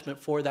just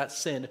punishment for that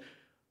sin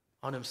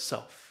on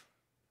himself.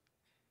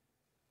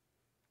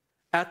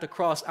 At the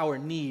cross, our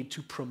need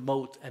to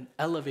promote and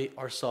elevate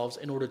ourselves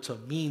in order to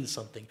mean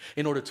something,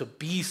 in order to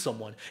be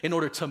someone, in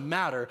order to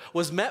matter,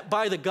 was met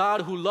by the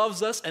God who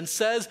loves us and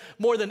says,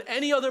 more than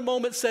any other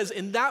moment, says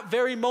in that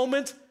very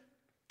moment,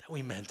 that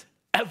we meant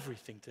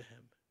everything to him.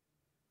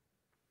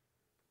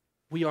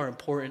 We are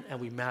important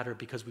and we matter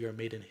because we are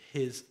made in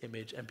his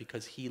image and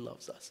because he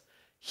loves us.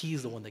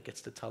 He's the one that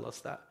gets to tell us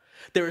that.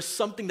 There is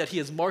something that he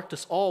has marked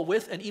us all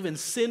with, and even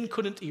sin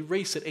couldn't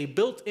erase it, a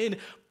built-in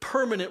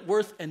permanent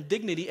worth and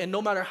dignity. And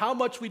no matter how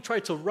much we try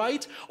to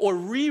write or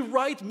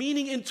rewrite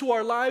meaning into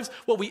our lives,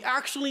 what we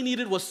actually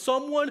needed was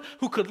someone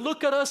who could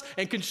look at us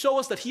and can show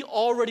us that he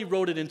already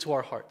wrote it into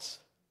our hearts.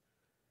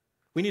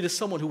 We needed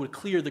someone who would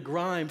clear the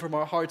grime from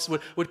our hearts,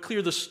 would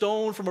clear the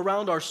stone from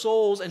around our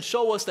souls and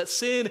show us that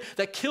sin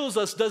that kills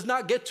us does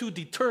not get to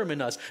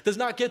determine us, does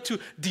not get to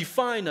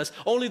define us.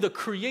 Only the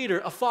Creator,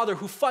 a Father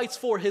who fights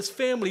for his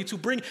family to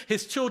bring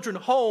his children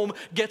home,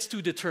 gets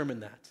to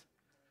determine that.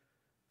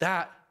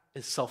 That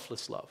is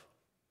selfless love.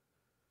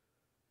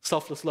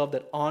 Selfless love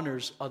that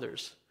honors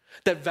others,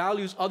 that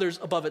values others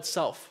above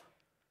itself.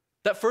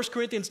 That 1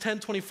 Corinthians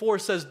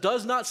 10:24 says,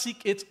 does not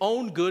seek its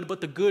own good,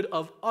 but the good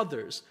of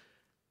others.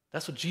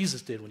 That's what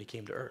Jesus did when he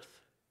came to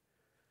earth,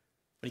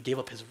 when he gave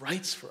up his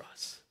rights for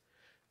us.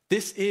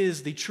 This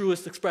is the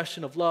truest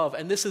expression of love,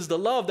 and this is the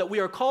love that we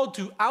are called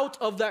to out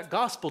of that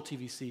gospel,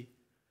 TVC.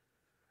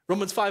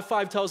 Romans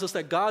 5:5 tells us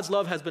that God's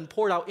love has been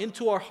poured out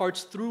into our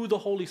hearts through the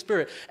Holy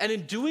Spirit. And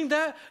in doing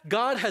that,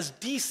 God has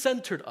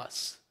decentered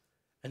us,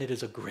 and it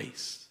is a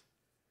grace.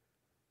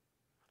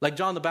 Like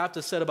John the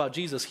Baptist said about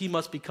Jesus, he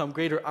must become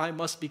greater, I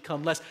must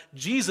become less.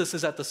 Jesus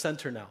is at the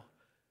center now.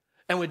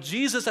 And with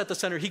Jesus at the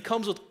center, he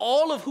comes with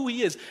all of who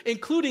he is,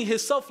 including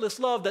his selfless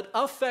love that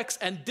affects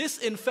and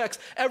disinfects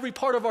every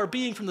part of our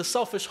being from the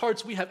selfish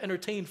hearts we have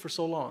entertained for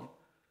so long.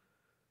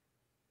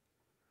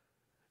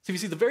 So you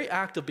see, the very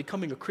act of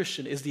becoming a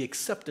Christian is the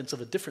acceptance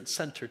of a different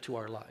center to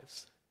our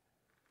lives.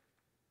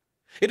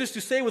 It is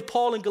to say with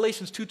Paul in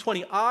Galatians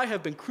 2:20, I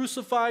have been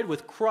crucified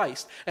with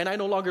Christ, and I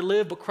no longer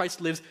live, but Christ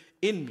lives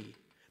in me.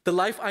 The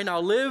life I now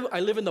live,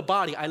 I live in the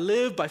body. I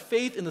live by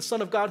faith in the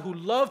Son of God who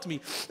loved me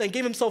and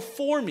gave himself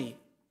for me.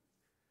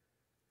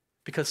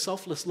 Because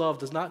selfless love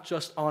does not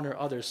just honor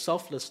others.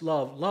 Selfless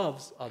love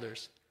loves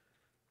others.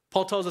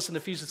 Paul tells us in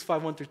Ephesians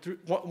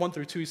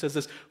 5:1-2, he says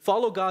this,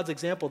 follow God's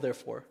example,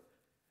 therefore,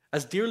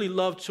 as dearly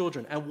loved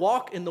children, and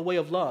walk in the way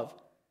of love,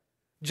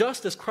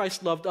 just as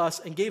Christ loved us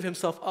and gave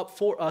himself up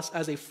for us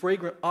as a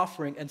fragrant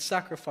offering and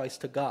sacrifice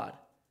to God.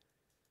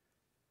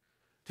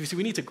 You see,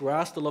 we need to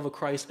grasp the love of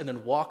Christ and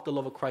then walk the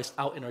love of Christ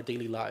out in our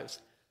daily lives.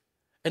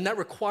 And that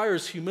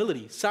requires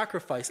humility,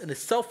 sacrifice, and a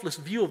selfless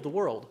view of the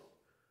world.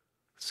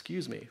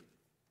 Excuse me.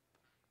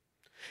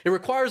 It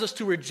requires us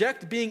to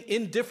reject being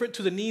indifferent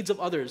to the needs of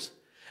others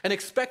and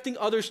expecting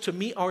others to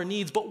meet our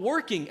needs, but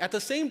working at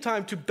the same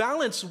time to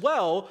balance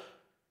well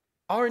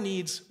our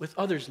needs with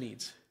others'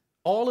 needs,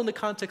 all in the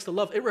context of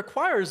love. It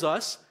requires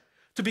us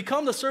to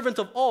become the servant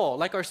of all,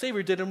 like our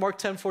Savior did in Mark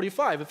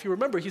 10:45. If you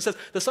remember, he says,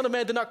 the Son of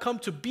Man did not come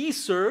to be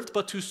served,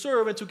 but to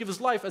serve and to give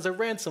his life as a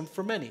ransom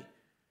for many.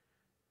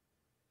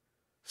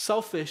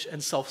 Selfish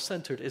and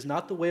self-centered is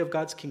not the way of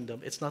God's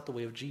kingdom. It's not the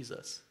way of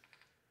Jesus.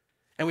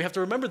 And we have to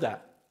remember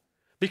that.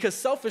 Because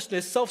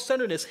selfishness,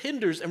 self-centeredness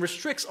hinders and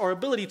restricts our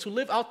ability to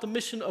live out the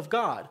mission of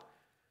God.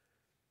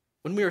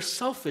 When we are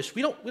selfish,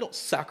 we don't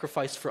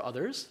sacrifice for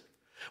others.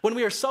 When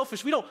we are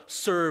selfish, we don't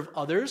serve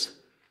others.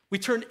 We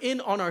turn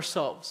in on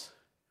ourselves.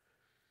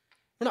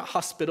 We're not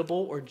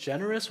hospitable or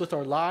generous with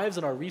our lives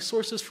and our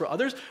resources for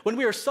others. When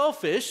we are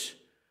selfish,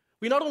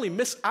 we not only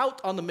miss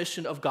out on the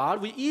mission of God,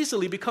 we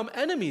easily become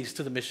enemies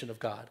to the mission of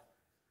God.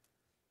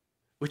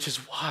 Which is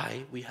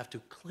why we have to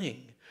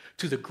cling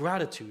to the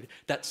gratitude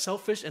that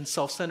selfish and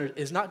self-centered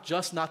is not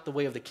the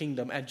way of the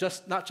kingdom and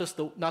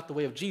not the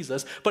way of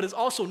Jesus, but is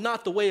also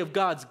not the way of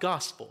God's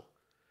gospel.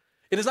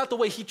 It is not the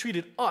way he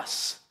treated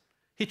us.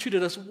 He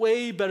treated us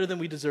way better than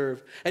we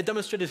deserve and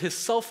demonstrated his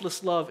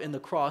selfless love in the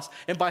cross.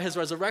 And by his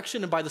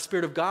resurrection and by the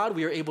Spirit of God,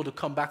 we are able to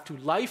come back to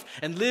life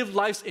and live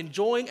lives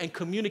enjoying and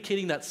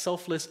communicating that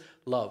selfless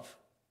love.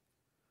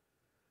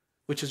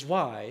 Which is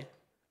why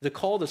the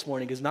call this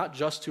morning is not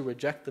just to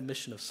reject the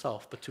mission of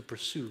self, but to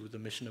pursue the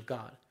mission of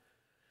God.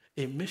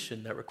 A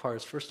mission that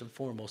requires first and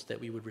foremost that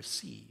we would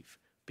receive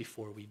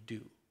before we do.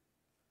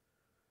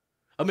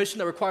 A mission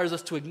that requires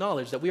us to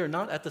acknowledge that we are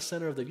not at the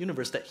center of the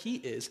universe, that he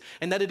is,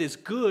 and that it is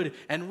good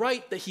and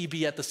right that he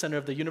be at the center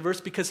of the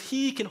universe because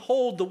he can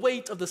hold the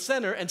weight of the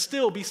center and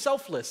still be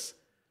selfless,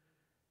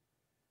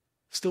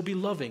 still be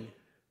loving,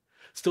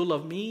 still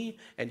love me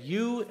and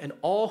you and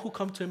all who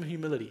come to him in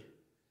humility.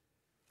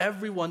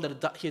 Everyone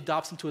that he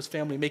adopts into his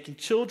family, making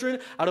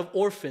children out of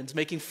orphans,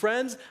 making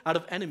friends out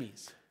of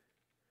enemies.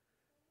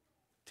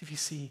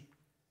 TVC,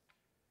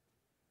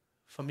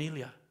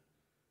 familia.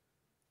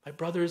 My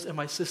brothers and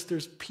my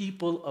sisters,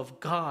 people of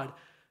God,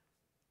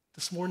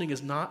 this morning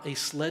is not a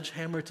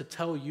sledgehammer to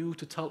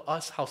tell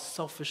us how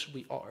selfish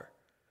we are,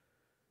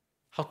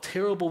 how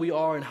terrible we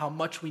are, and how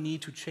much we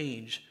need to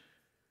change.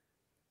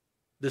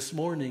 This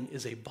morning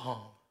is a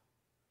balm,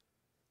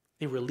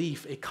 a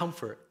relief, a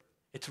comfort,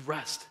 it's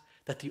rest,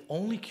 that the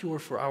only cure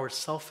for our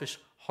selfish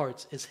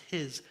hearts is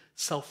his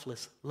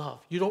selfless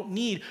love. You don't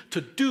need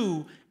to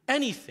do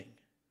anything.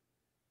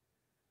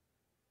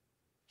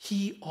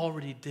 He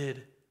already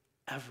did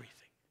everything.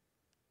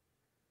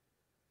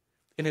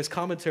 In his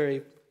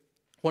commentary,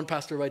 one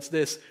pastor writes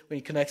this when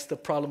he connects the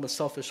problem of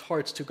selfish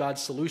hearts to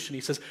God's solution.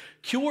 He says,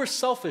 cure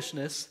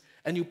selfishness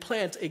and you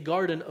plant a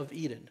garden of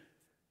Eden.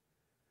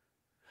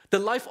 The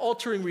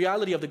life-altering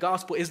reality of the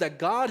gospel is that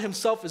God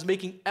himself is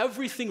making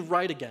everything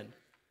right again,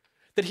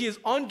 that he is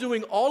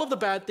undoing all of the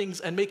bad things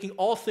and making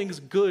all things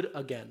good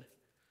again.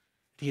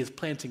 He is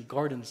planting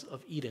gardens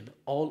of Eden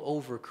all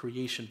over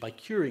creation by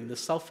curing the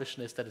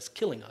selfishness that is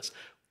killing us,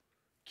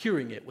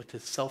 curing it with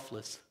his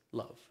selfless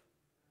love.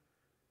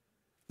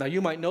 Now, you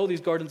might know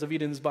these gardens of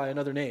Eden by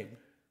another name.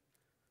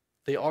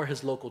 They are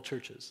his local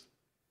churches.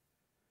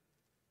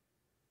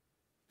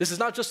 This is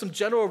not just some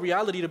general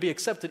reality to be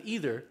accepted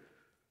either.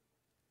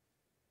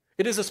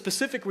 It is a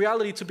specific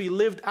reality to be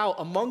lived out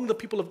among the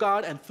people of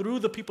God and through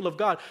the people of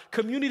God.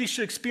 Community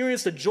should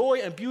experience the joy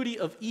and beauty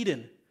of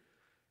Eden.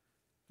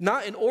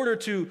 Not in order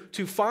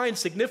to find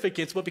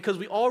significance, but because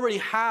we already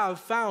have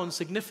found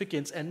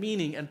significance and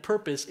meaning and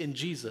purpose in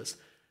Jesus.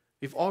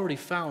 We've already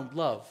found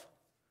love.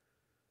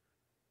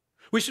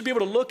 We should be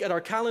able to look at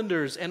our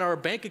calendars and our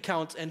bank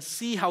accounts and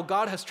see how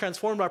God has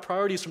transformed our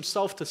priorities from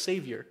self to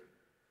Savior.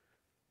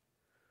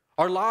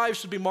 Our lives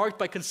should be marked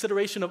by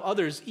consideration of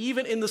others,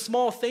 even in the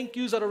small thank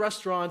yous at a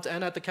restaurant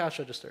and at the cash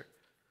register.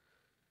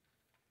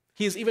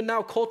 He is even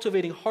now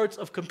cultivating hearts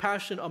of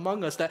compassion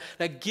among us that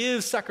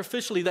give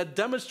sacrificially, that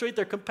demonstrate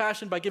their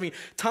compassion by giving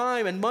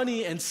time and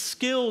money and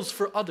skills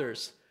for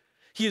others.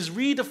 He is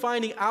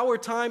redefining our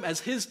time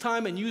as his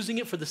time and using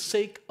it for the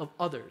sake of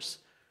others.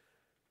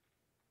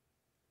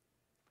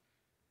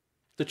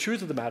 The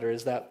truth of the matter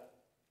is that,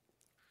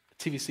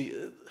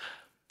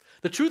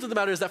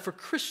 for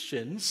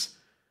Christians,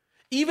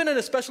 even and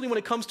especially when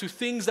it comes to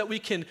things that we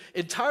can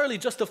entirely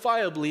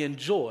justifiably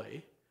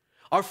enjoy,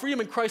 our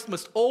freedom in Christ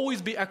must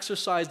always be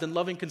exercised in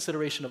loving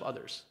consideration of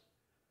others.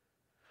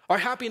 Our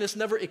happiness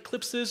never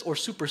eclipses or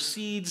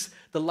supersedes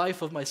the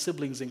life of my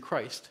siblings in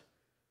Christ,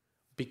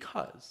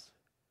 because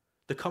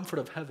the comfort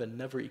of heaven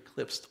never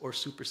eclipsed or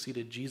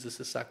superseded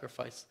Jesus'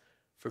 sacrifice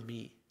for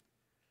me,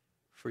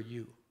 for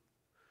you.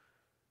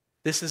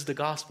 This is the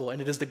gospel,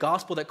 and it is the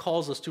gospel that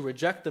calls us to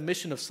reject the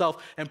mission of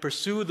self and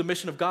pursue the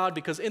mission of God,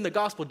 because in the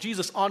gospel,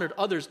 Jesus honored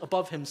others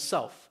above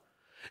himself.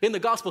 In the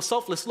gospel,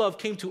 selfless love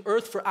came to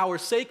earth for our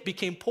sake,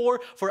 became poor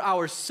for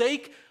our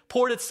sake,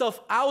 poured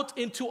itself out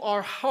into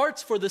our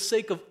hearts for the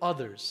sake of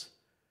others.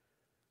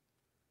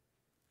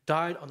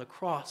 Died on the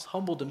cross,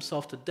 humbled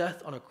himself to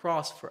death on a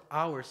cross for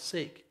our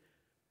sake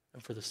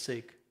and for the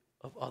sake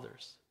of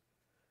others.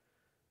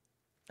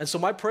 And so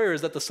my prayer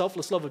is that the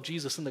selfless love of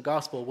Jesus in the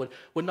gospel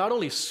would not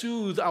only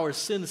soothe our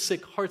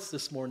sin-sick hearts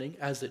this morning,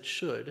 as it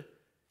should,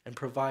 and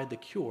provide the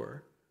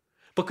cure,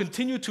 but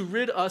continue to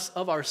rid us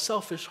of our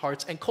selfish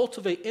hearts and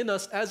cultivate in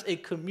us as a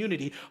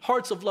community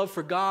hearts of love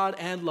for God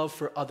and love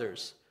for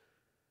others.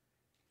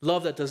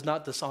 Love that does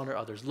not dishonor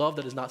others. Love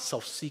that is not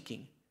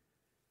self-seeking.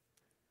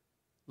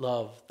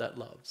 Love that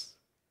loves.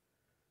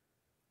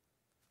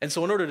 And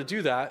so in order to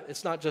do that,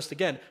 it's not just,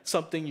 again,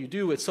 something you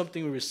do, it's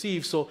something we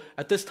receive. So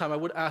at this time, I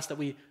would ask that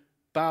we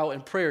bow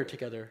in prayer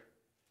together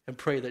and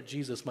pray that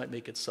Jesus might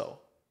make it so.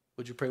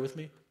 Would you pray with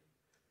me?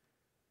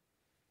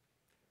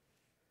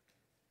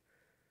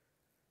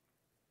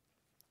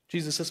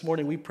 Jesus, this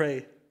morning we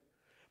pray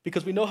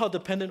because we know how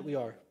dependent we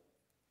are.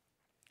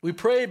 We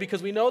pray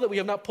because we know that we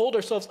have not pulled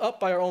ourselves up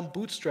by our own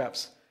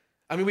bootstraps.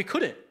 I mean, we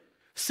couldn't.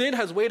 Sin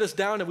has weighed us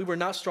down and we were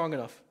not strong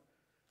enough.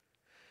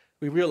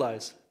 We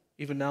realize,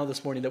 even now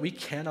this morning, that we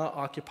cannot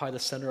occupy the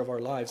center of our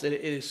lives.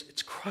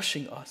 It's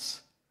crushing us.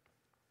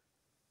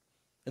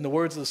 In the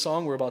words of the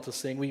song we're about to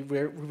sing, we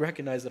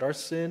recognize that our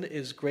sin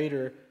is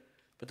greater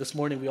But this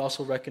morning we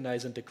also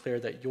recognize and declare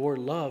that your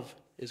love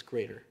is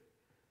greater.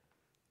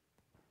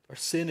 Our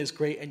sin is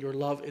great and your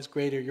love is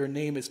greater. Your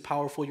name is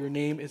powerful, your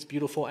name is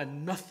beautiful,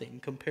 and nothing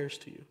compares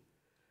to you.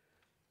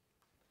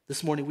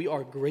 This morning we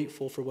are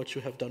grateful for what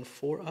you have done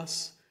for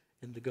us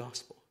in the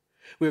gospel.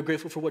 We are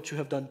grateful for what you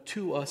have done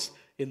to us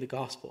in the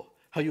gospel,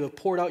 how you have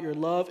poured out your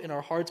love in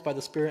our hearts by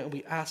the Spirit, and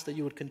we ask that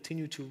you would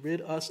continue to rid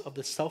us of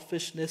the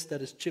selfishness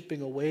that is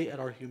chipping away at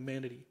our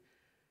humanity.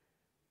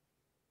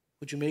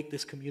 Would you make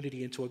this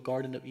community into a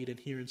Garden of Eden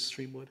here in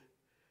Streamwood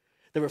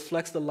that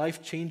reflects the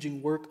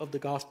life-changing work of the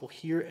gospel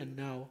here and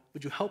now?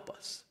 Would you help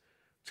us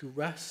to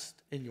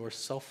rest in your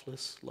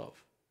selfless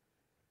love?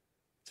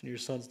 It's in your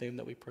Son's name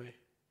that we pray.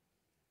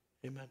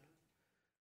 Amen.